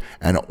 quote,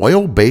 an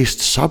oil-based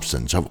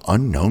substance of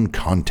unknown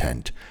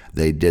content.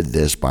 They did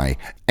this by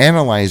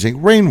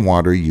analyzing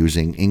rainwater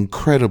using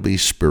incredibly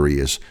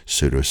spurious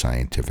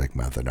pseudoscientific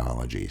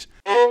methodologies.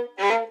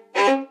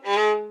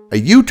 A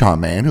Utah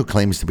man who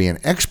claims to be an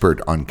expert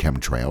on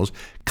chemtrails,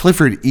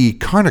 Clifford E.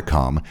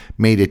 Carnicom,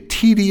 made a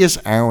tedious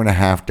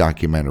hour-and-a-half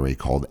documentary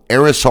called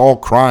Aerosol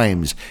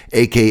Crimes,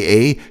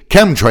 aka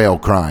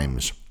Chemtrail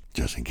Crimes,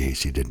 just in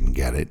case you didn't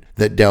get it,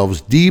 that delves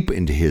deep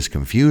into his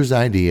confused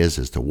ideas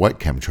as to what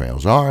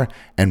chemtrails are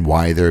and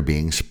why they're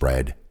being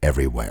spread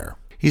everywhere.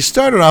 He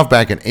started off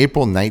back in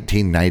April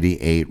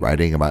 1998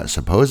 writing about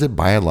supposed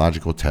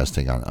biological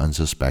testing on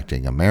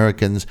unsuspecting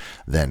Americans,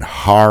 then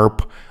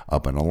HAARP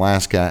up in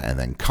Alaska, and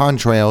then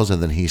contrails,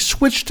 and then he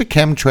switched to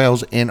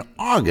chemtrails in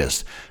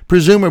August,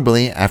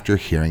 presumably after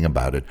hearing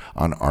about it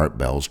on Art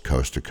Bell's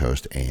Coast to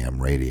Coast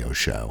AM radio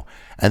show.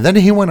 And then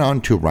he went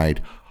on to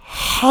write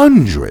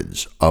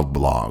hundreds of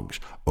blogs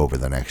over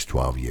the next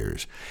 12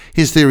 years.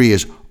 His theory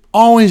is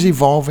always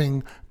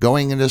evolving,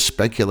 going into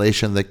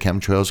speculation that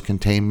chemtrails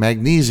contain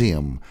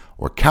magnesium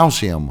or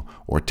calcium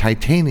or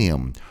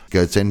titanium,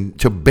 gets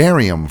into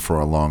barium for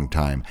a long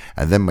time,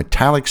 and then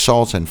metallic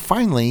salts, and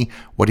finally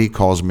what he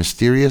calls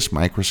mysterious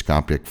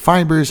microscopic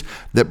fibers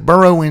that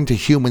burrow into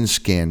human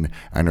skin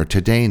and are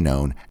today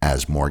known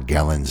as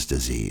Morgellons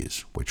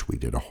disease, which we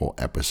did a whole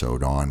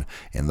episode on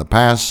in the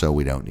past, so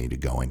we don't need to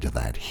go into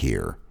that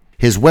here.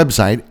 His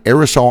website,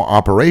 Aerosol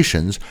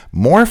Operations,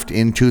 morphed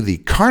into the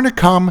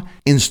Carnicom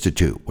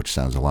Institute, which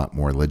sounds a lot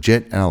more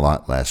legit and a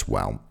lot less,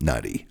 well,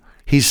 nutty.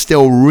 He's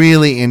still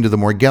really into the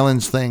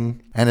Morgellons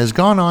thing and has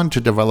gone on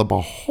to develop a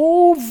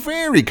whole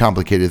very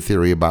complicated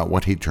theory about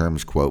what he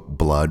terms, quote,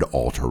 blood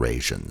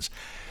alterations.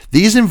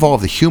 These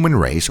involve the human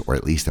race, or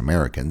at least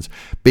Americans,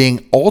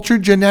 being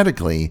altered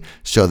genetically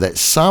so that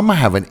some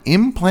have an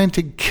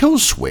implanted kill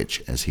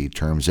switch, as he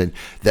terms it,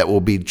 that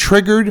will be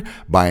triggered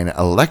by an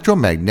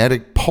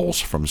electromagnetic pulse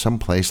from some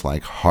place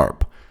like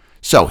HAARP.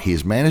 So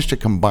he's managed to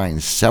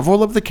combine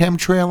several of the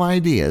chemtrail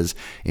ideas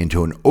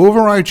into an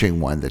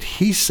overarching one that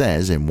he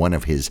says in one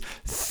of his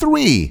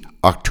 3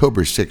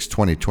 October 6,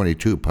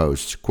 2022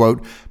 posts,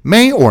 quote,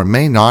 may or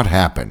may not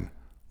happen.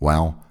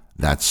 Well,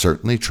 that's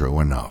certainly true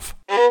enough.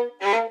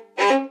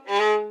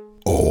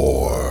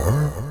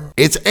 Or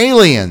it's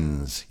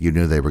aliens. You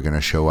knew they were going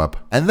to show up.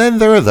 And then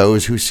there are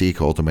those who seek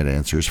ultimate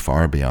answers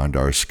far beyond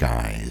our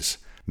skies.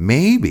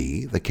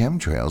 Maybe the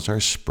chemtrails are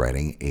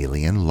spreading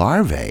alien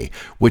larvae,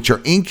 which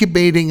are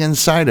incubating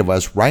inside of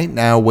us right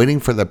now, waiting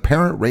for the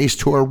parent race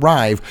to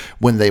arrive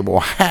when they will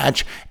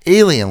hatch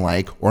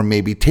alien-like or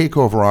maybe take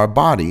over our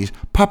bodies,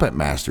 puppet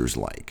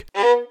masters-like.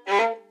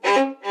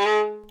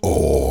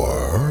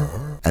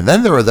 And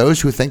then there are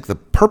those who think the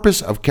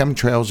purpose of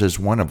chemtrails is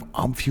one of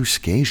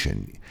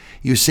obfuscation.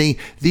 You see,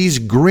 these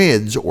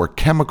grids or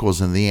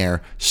chemicals in the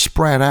air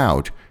spread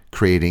out,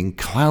 creating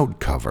cloud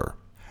cover.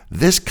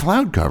 This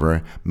cloud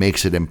cover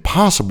makes it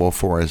impossible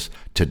for us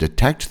to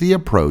detect the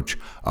approach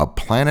of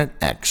Planet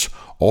X,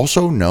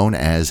 also known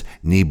as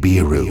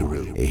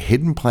Nibiru, a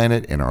hidden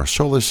planet in our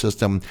solar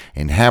system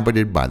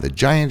inhabited by the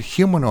giant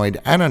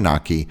humanoid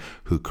Anunnaki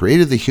who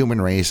created the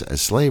human race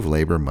as slave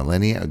labor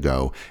millennia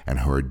ago and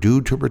who are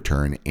due to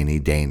return any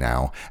day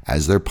now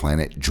as their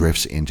planet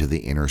drifts into the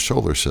inner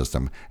solar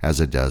system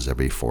as it does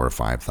every 4,000 or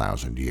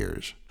 5,000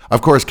 years.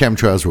 Of course,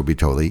 chemtrails will be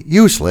totally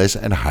useless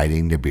at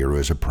hiding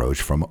Nibiru's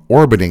approach from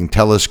orbiting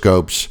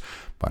telescopes,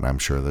 but I'm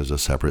sure there's a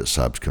separate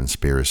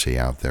sub-conspiracy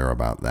out there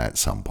about that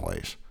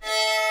someplace.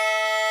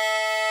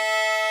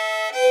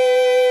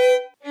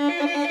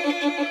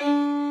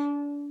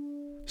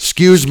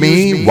 Excuse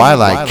me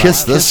while I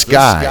kiss the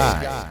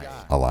sky.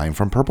 A line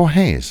from Purple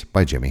Haze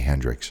by Jimi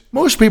Hendrix.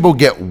 Most people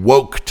get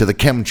woke to the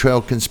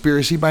chemtrail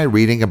conspiracy by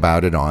reading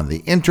about it on the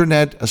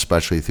internet,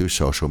 especially through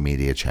social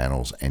media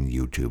channels and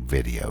YouTube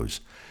videos.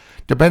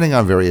 Depending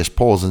on various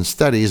polls and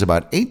studies,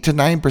 about 8 to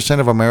 9%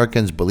 of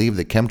Americans believe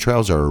that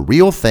chemtrails are a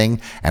real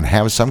thing and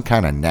have some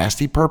kind of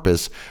nasty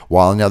purpose,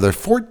 while another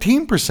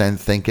 14%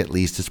 think at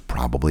least it's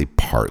probably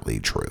partly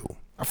true.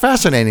 A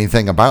fascinating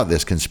thing about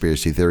this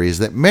conspiracy theory is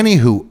that many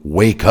who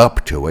wake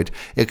up to it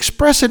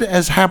express it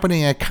as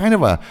happening a kind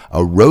of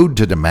a road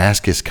to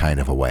Damascus kind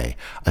of a way,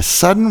 a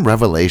sudden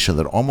revelation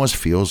that almost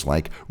feels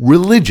like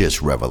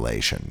religious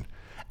revelation.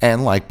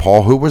 And like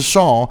Paul who was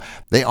Saul,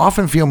 they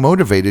often feel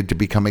motivated to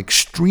become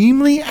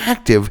extremely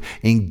active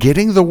in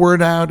getting the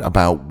word out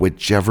about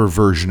whichever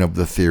version of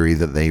the theory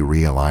that they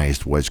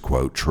realized was,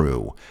 quote,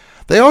 true.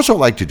 They also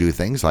like to do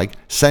things like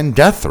send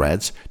death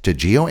threats to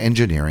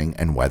geoengineering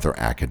and weather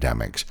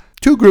academics,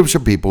 two groups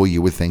of people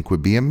you would think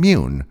would be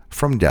immune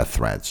from death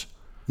threats.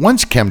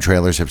 Once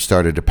chemtrailers have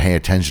started to pay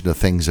attention to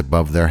things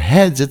above their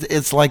heads,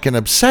 it's like an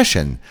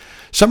obsession.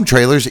 Some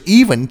trailers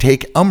even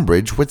take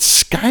umbrage with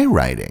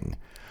skywriting.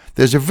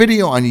 There's a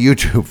video on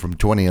YouTube from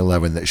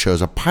 2011 that shows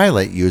a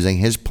pilot using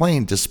his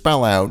plane to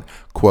spell out,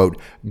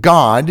 quote,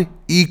 God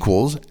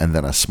equals, and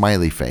then a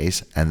smiley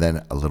face, and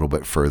then a little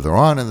bit further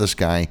on in the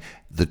sky,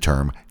 the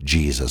term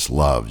Jesus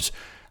loves.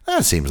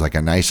 That seems like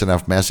a nice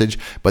enough message,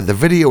 but the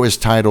video is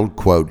titled,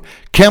 quote,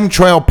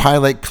 Chemtrail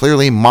pilot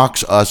clearly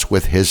mocks us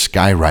with his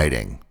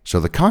skywriting.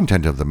 So the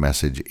content of the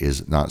message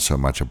is not so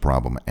much a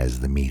problem as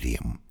the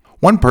medium.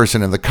 One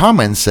person in the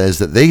comments says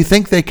that they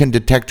think they can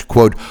detect,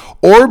 quote,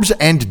 orbs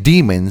and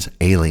demons,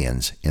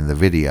 aliens, in the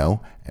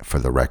video. For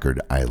the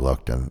record, I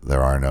looked and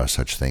there are no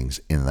such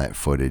things in that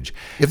footage.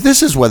 If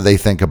this is what they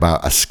think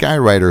about a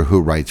skywriter who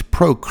writes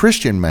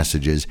pro-Christian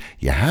messages,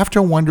 you have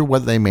to wonder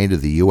what they made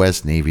of the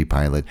U.S. Navy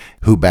pilot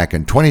who back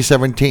in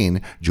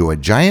 2017 drew a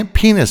giant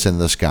penis in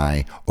the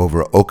sky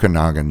over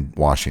Okanagan,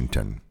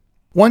 Washington.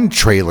 One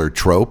trailer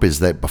trope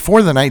is that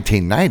before the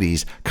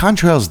 1990s,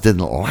 contrails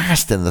didn't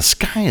last in the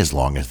sky as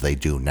long as they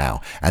do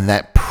now, and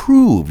that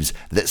proves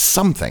that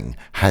something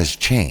has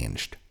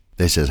changed.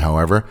 This is,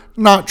 however,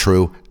 not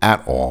true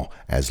at all,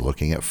 as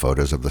looking at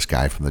photos of the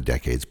sky from the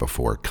decades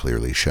before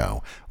clearly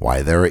show.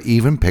 Why, there are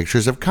even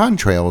pictures of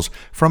contrails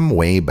from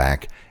way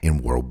back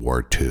in World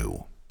War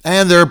II.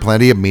 And there are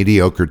plenty of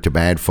mediocre to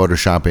bad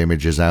Photoshop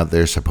images out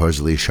there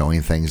supposedly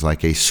showing things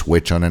like a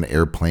switch on an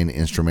airplane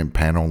instrument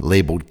panel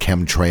labeled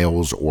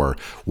chemtrails or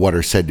what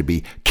are said to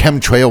be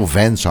chemtrail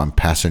vents on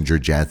passenger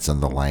jets and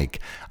the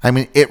like. I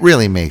mean, it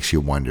really makes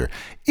you wonder.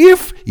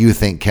 If you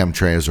think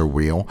chemtrails are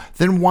real,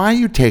 then why are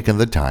you taking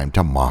the time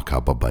to mock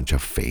up a bunch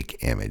of fake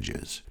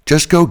images?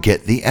 Just go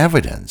get the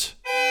evidence.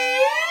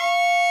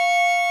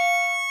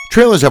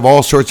 Trailers have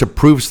all sorts of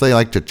proofs they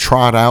like to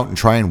trot out and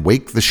try and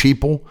wake the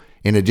sheeple.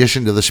 In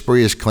addition to the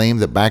spurious claim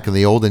that back in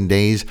the olden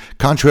days,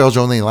 contrails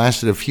only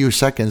lasted a few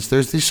seconds,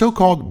 there's the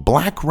so-called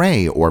black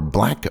ray or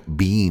black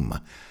beam.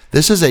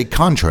 This is a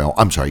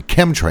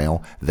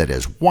chemtrail that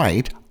is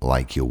white,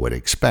 like you would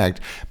expect,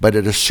 but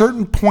at a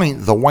certain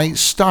point the white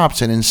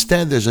stops and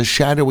instead there's a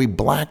shadowy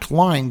black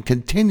line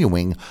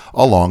continuing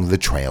along the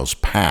trail's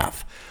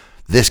path.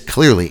 This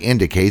clearly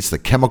indicates the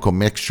chemical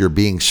mixture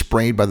being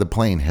sprayed by the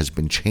plane has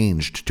been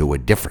changed to a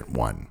different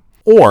one.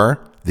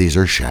 Or these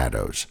are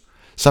shadows.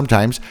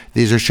 Sometimes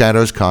these are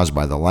shadows caused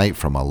by the light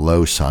from a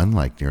low sun,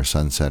 like near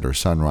sunset or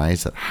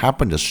sunrise, that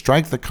happen to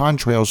strike the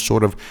contrails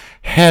sort of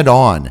head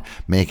on,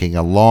 making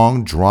a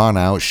long,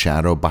 drawn-out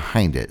shadow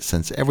behind it,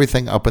 since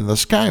everything up in the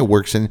sky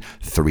works in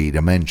 3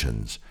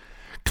 dimensions.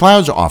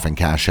 Clouds often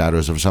cast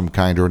shadows of some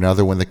kind or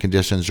another when the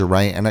conditions are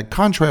right, and a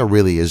contrail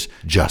really is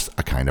just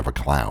a kind of a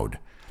cloud.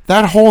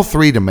 That whole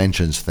 3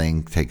 dimensions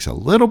thing takes a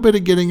little bit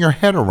of getting your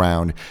head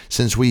around,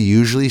 since we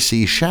usually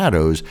see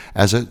shadows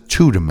as a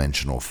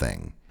 2-dimensional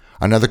thing.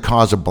 Another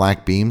cause of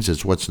black beams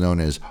is what's known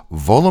as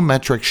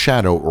volumetric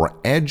shadow or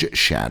edge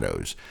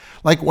shadows.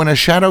 Like when a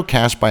shadow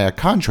cast by a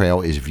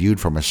contrail is viewed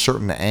from a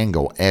certain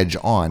angle edge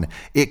on,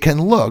 it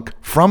can look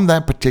from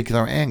that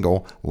particular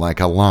angle like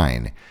a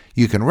line.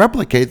 You can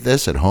replicate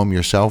this at home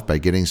yourself by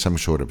getting some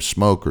sort of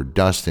smoke or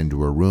dust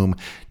into a room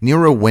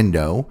near a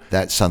window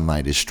that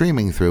sunlight is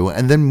streaming through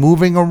and then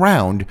moving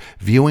around,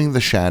 viewing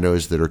the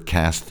shadows that are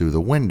cast through the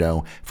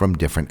window from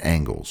different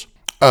angles.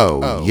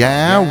 Well,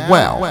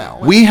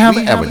 we have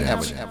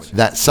evidence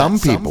that some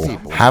people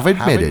have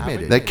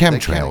admitted that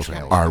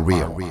chemtrails are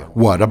real.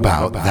 What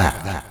about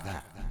that?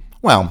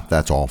 Well,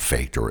 that's all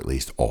faked or at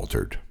least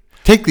altered.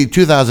 Take the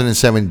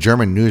 2007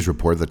 German news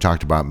report that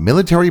talked about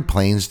military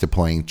planes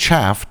deploying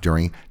chaff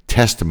during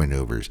test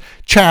maneuvers.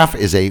 Chaff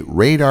is a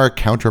radar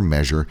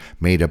countermeasure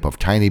made up of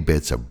tiny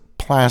bits of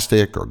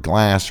plastic or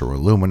glass or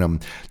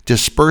aluminum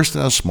dispersed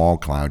in a small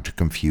cloud to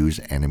confuse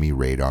enemy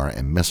radar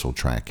and missile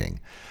tracking.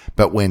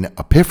 But when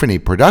Epiphany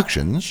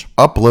Productions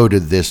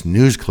uploaded this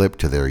news clip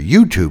to their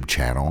YouTube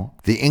channel,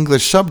 the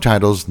English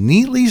subtitles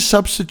neatly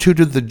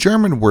substituted the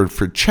German word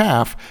for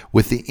chaff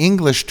with the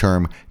English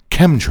term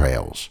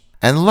chemtrails.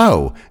 And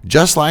lo,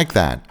 just like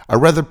that, a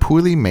rather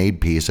poorly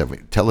made piece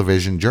of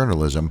television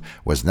journalism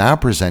was now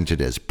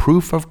presented as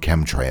proof of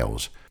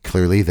chemtrails.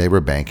 Clearly, they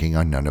were banking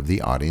on none of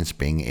the audience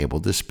being able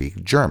to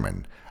speak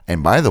German.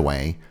 And by the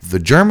way, the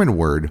German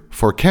word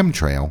for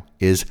chemtrail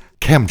is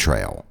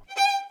chemtrail.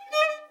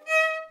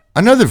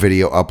 Another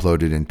video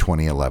uploaded in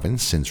 2011,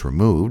 since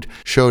removed,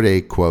 showed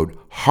a, quote,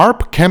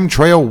 HAARP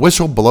chemtrail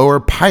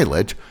whistleblower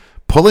pilot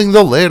pulling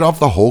the lid off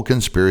the whole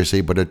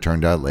conspiracy, but it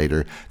turned out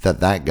later that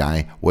that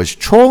guy was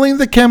trolling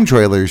the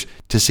chemtrailers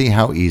to see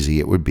how easy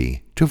it would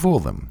be to fool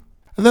them.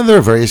 And then there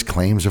are various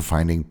claims of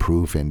finding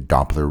proof in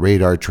Doppler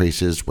radar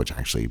traces, which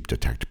actually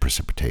detect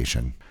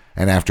precipitation.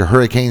 And after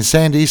Hurricane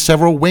Sandy,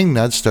 several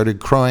wingnuts started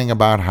crowing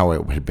about how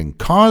it had been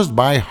caused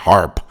by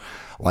HAARP,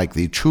 like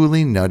the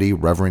truly nutty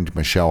Reverend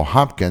Michelle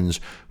Hopkins,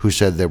 who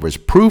said there was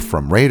proof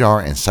from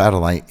radar and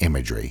satellite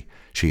imagery.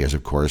 She is,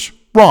 of course,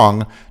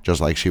 wrong,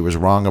 just like she was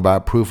wrong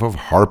about proof of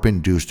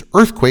HAARP-induced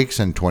earthquakes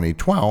in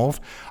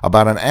 2012,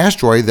 about an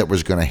asteroid that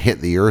was going to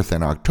hit the Earth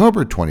in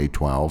October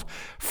 2012,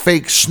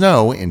 fake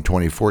snow in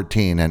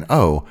 2014, and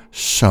oh,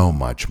 so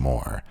much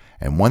more.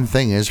 And one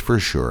thing is for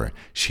sure,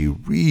 she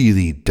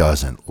really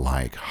doesn't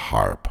like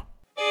HAARP.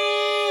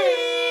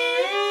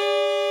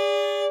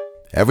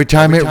 Every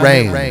time it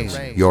rains,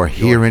 you're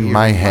here in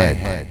my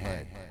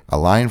head. A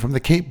line from the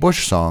Kate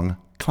Bush song,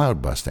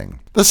 Cloud Busting.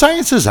 The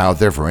science is out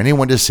there for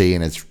anyone to see,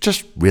 and it's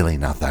just really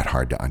not that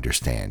hard to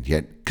understand.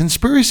 Yet,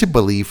 conspiracy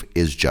belief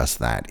is just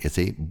that. It's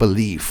a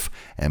belief,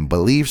 and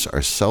beliefs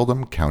are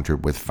seldom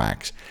countered with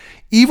facts.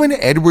 Even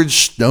Edward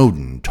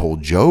Snowden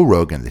told Joe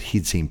Rogan that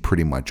he'd seen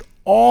pretty much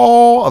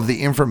all of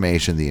the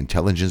information the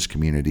intelligence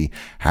community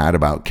had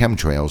about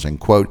chemtrails,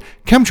 and, quote,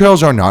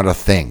 chemtrails are not a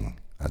thing.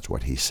 That's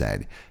what he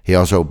said. He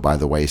also, by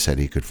the way, said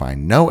he could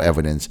find no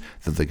evidence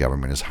that the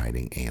government is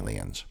hiding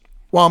aliens.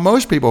 While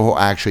most people who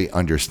actually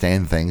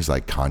understand things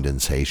like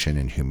condensation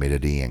and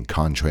humidity and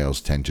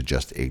contrails tend to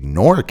just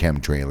ignore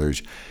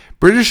chemtrailers,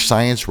 British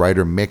science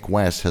writer Mick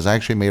West has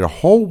actually made a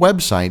whole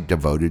website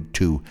devoted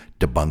to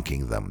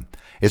debunking them.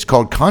 It's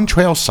called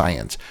Contrail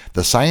Science,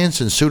 the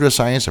science and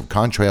pseudoscience of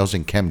contrails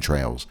and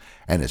chemtrails,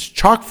 and it's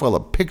chock full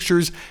of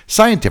pictures,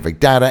 scientific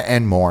data,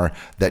 and more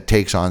that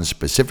takes on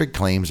specific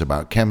claims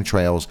about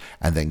chemtrails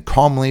and then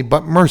calmly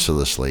but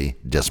mercilessly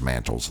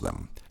dismantles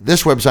them.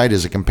 This website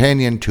is a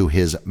companion to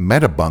his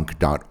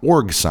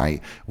metabunk.org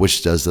site,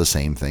 which does the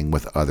same thing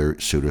with other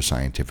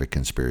pseudoscientific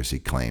conspiracy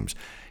claims.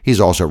 He's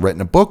also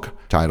written a book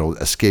titled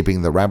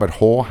Escaping the Rabbit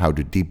Hole, How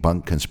to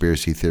Debunk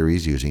Conspiracy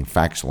Theories Using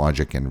Facts,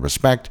 Logic, and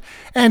Respect,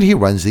 and he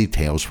runs the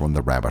Tales from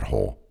the Rabbit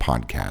Hole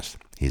podcast.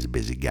 He's a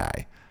busy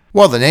guy.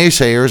 Well, the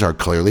naysayers are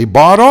clearly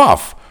bought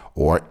off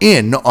or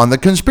in on the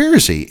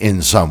conspiracy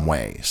in some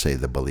way, say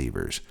the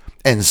believers.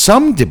 And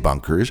some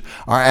debunkers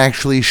are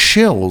actually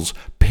shills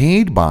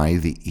paid by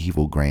the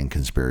evil grand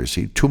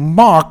conspiracy to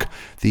mock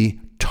the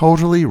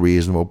totally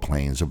reasonable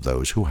claims of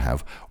those who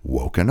have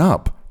woken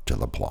up to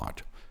the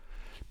plot.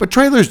 But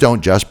trailers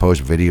don't just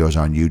post videos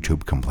on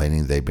YouTube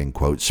complaining they've been,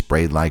 quote,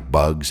 sprayed like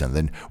bugs and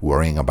then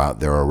worrying about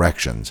their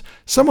erections.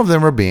 Some of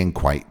them are being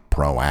quite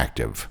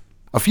proactive.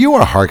 A few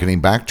are hearkening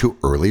back to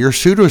earlier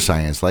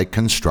pseudoscience like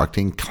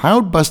constructing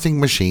cloud-busting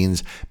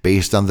machines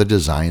based on the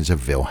designs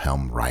of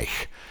Wilhelm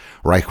Reich.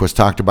 Reich was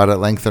talked about at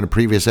length in a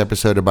previous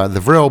episode about the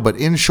Vril, but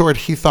in short,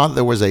 he thought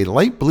there was a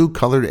light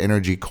blue-colored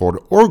energy called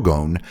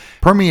orgone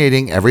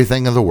permeating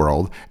everything in the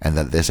world, and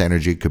that this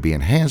energy could be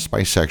enhanced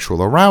by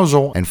sexual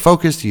arousal and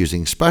focused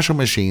using special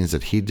machines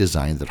that he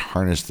designed that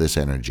harnessed this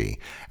energy.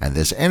 And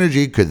this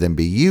energy could then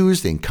be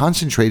used in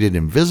concentrated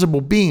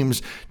invisible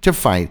beams to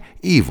fight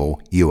evil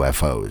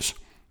UFOs.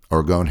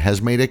 Orgone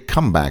has made a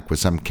comeback with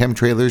some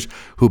chemtrailers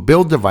who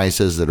build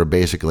devices that are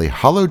basically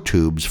hollow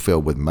tubes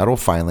filled with metal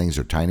filings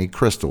or tiny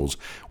crystals,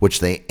 which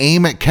they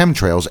aim at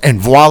chemtrails, and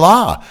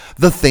voila,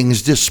 the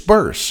things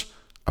disperse.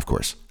 Of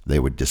course, they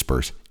would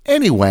disperse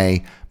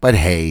anyway, but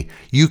hey,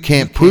 you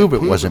can't prove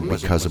it wasn't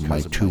because of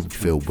my tube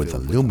filled with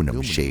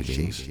aluminum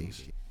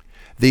shavings.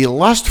 The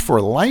Lust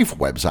for Life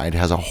website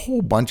has a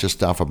whole bunch of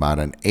stuff about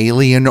an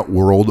alien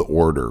world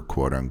order,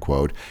 quote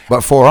unquote.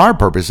 But for our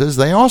purposes,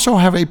 they also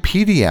have a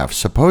PDF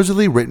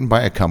supposedly written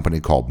by a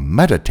company called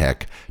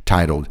Metatech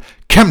titled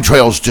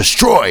Chemtrails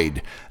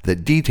Destroyed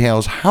that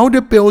details how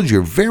to build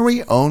your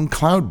very own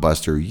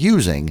cloudbuster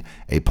using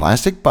a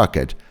plastic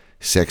bucket,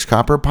 6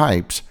 copper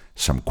pipes,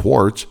 some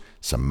quartz,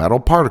 some metal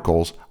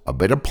particles, a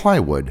bit of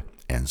plywood,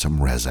 and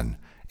some resin.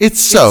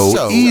 It's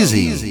so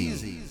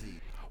easy.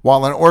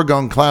 While an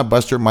orgone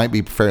cloudbuster might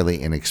be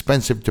fairly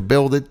inexpensive to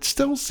build, it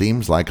still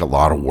seems like a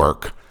lot of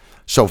work.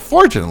 So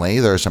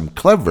fortunately, there are some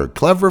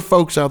clever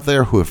folks out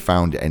there who have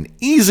found an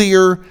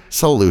easier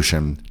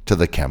solution to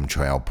the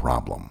chemtrail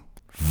problem.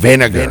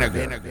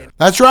 Vinegar.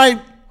 That's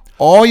right.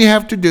 All you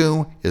have to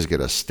do is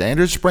get a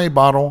standard spray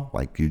bottle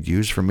like you'd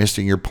use for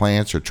misting your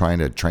plants or trying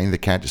to train the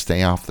cat to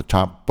stay off the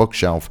top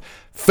bookshelf,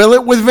 fill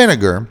it with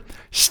vinegar,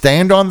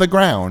 stand on the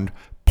ground,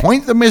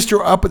 point the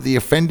mister up at the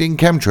offending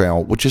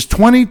chemtrail, which is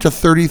 20 to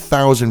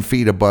 30,000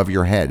 feet above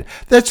your head.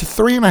 That's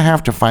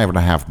 3.5 to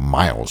 5.5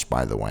 miles,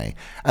 by the way.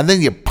 And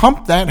then you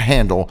pump that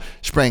handle,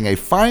 spraying a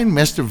fine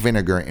mist of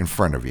vinegar in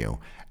front of you.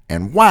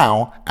 And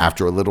wow,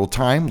 after a little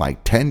time,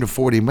 like 10 to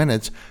 40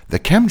 minutes, the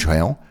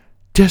chemtrail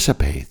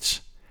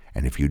dissipates.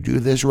 And if you do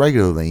this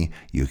regularly,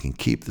 you can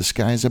keep the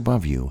skies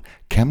above you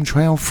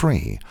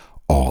chemtrail-free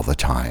all the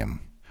time.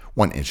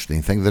 One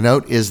interesting thing to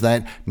note is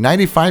that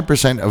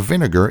 95% of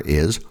vinegar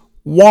is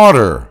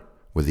water,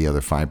 with the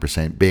other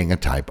 5% being a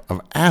type of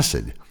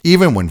acid.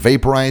 Even when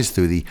vaporized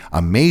through the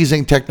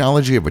amazing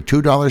technology of a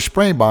 $2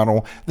 spray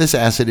bottle, this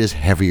acid is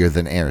heavier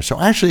than air,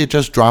 so actually it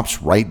just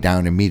drops right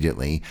down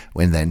immediately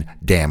and then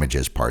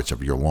damages parts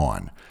of your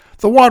lawn.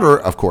 The water,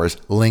 of course,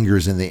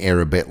 lingers in the air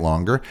a bit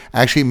longer,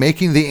 actually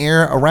making the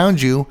air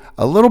around you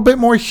a little bit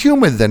more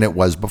humid than it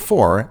was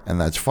before, and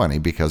that's funny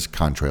because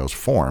contrails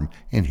form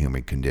in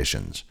humid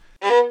conditions.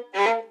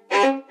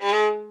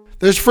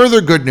 There's further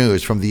good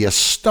news from the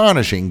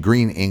astonishing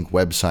green ink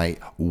website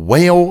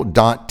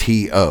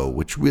whale.to,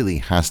 which really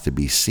has to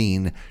be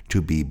seen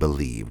to be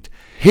believed.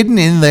 Hidden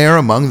in there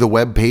among the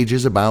web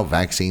pages about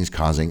vaccines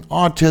causing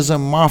autism,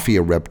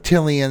 mafia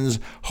reptilians,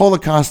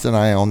 Holocaust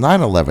denial,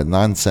 9/11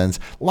 nonsense,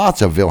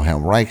 lots of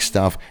Wilhelm Reich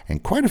stuff,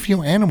 and quite a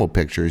few animal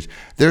pictures,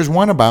 there's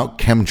one about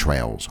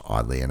chemtrails,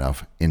 oddly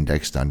enough,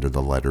 indexed under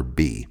the letter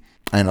B.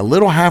 And a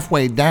little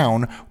halfway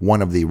down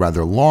one of the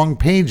rather long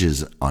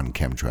pages on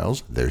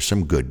chemtrails, there's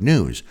some good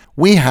news.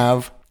 We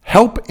have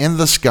help in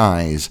the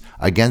skies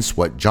against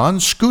what John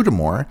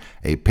Scudamore,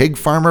 a pig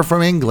farmer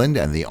from England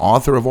and the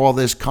author of all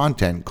this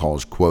content,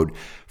 calls, quote,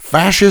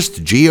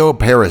 fascist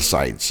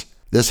geoparasites.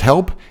 This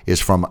help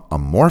is from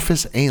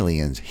amorphous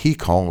aliens he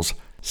calls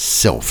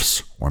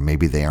sylphs, or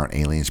maybe they aren't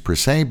aliens per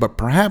se, but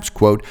perhaps,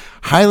 quote,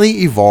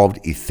 highly evolved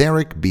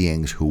etheric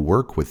beings who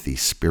work with the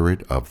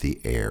spirit of the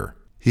air.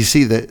 You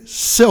see, the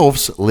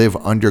sylphs live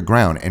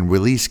underground and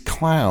release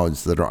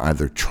clouds that are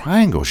either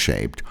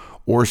triangle-shaped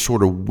or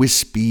sort of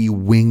wispy,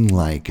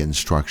 wing-like in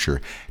structure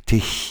to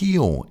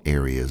heal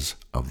areas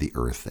of the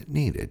earth that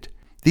need it.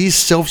 These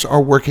sylphs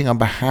are working on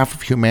behalf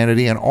of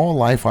humanity and all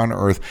life on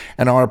Earth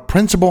and are a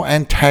principal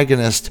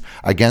antagonist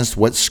against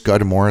what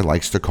Scudamore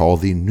likes to call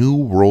the New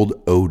World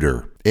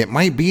Order. It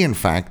might be, in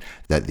fact,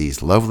 that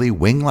these lovely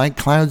wing-like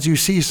clouds you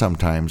see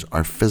sometimes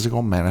are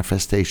physical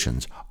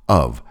manifestations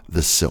of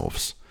the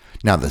sylphs.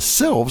 Now, the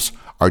sylphs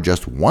are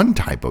just one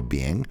type of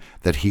being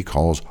that he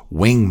calls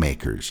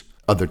wingmakers.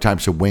 Other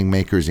types of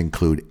wingmakers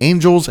include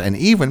angels and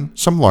even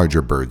some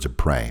larger birds of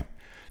prey.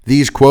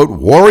 These, quote,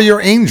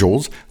 warrior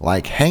angels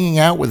like hanging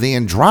out with the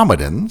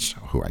Andromedans,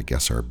 who I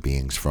guess are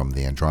beings from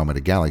the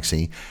Andromeda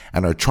Galaxy,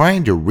 and are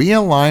trying to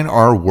realign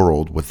our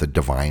world with the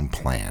divine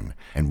plan.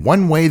 And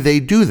one way they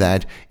do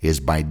that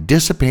is by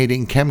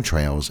dissipating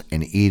chemtrails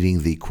and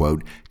eating the,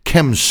 quote,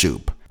 chem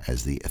soup,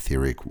 as the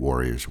Etheric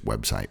Warriors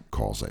website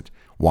calls it.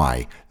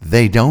 Why,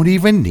 they don't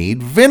even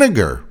need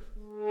vinegar.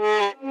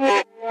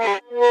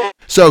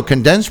 So,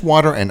 condensed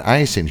water and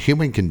ice in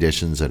human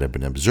conditions that have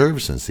been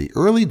observed since the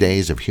early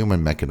days of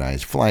human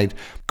mechanized flight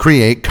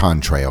create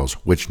contrails,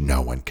 which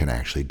no one can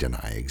actually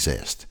deny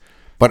exist.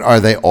 But are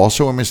they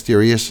also a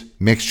mysterious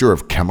mixture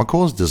of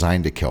chemicals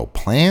designed to kill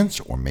plants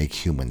or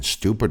make humans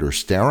stupid or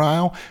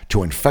sterile,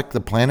 to infect the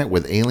planet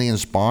with alien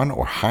spawn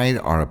or hide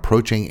our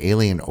approaching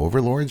alien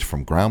overlords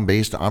from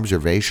ground-based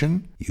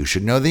observation? You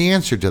should know the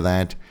answer to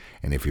that.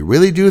 And if you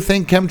really do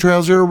think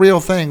chemtrails are a real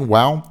thing,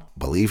 well,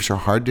 beliefs are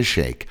hard to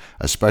shake,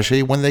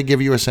 especially when they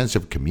give you a sense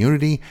of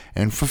community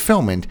and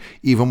fulfillment,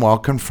 even while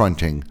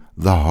confronting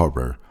the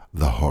horror.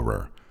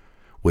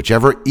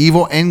 Whichever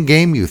evil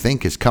endgame you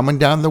think is coming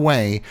down the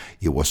way,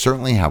 you will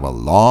certainly have a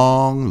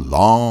long,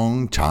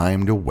 long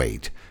time to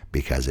wait,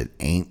 because it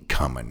ain't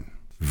coming.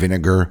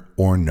 Vinegar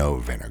or no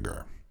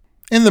vinegar.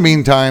 In the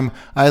meantime,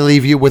 I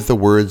leave you with the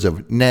words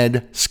of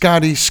Ned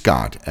Scotty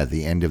Scott at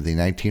the end of the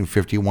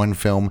 1951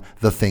 film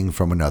The Thing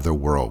from Another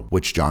World,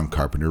 which John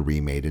Carpenter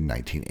remade in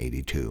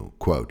 1982.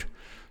 Quote,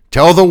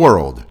 tell the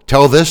world,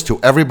 tell this to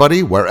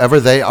everybody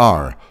wherever they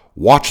are.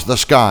 Watch the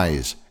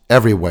skies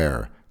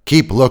everywhere.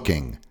 Keep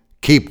looking.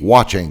 Keep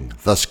watching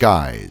the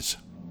skies.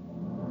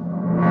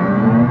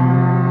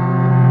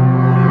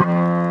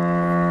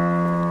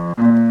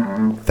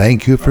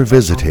 Thank you for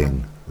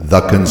visiting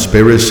The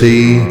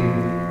Conspiracy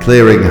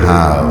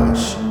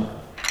Clearinghouse.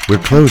 We're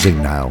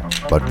closing now,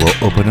 but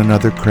we'll open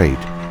another crate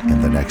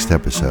in the next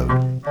episode.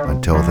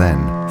 Until then,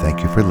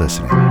 thank you for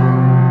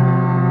listening.